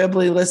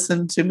enjoyably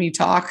listen to me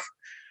talk.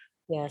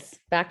 Yes,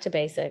 back to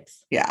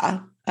basics. Yeah.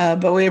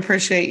 But we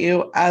appreciate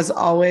you as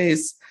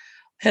always.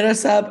 Hit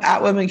us up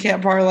at Women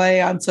Can't Parlay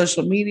on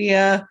social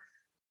media.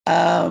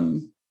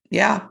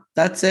 Yeah,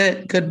 that's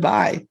it.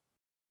 Goodbye.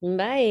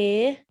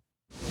 Bye.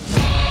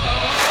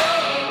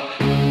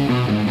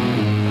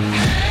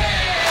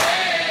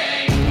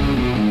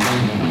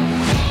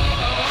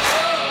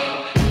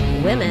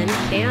 Women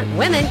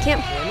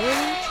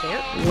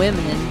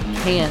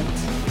can't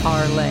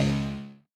parlay.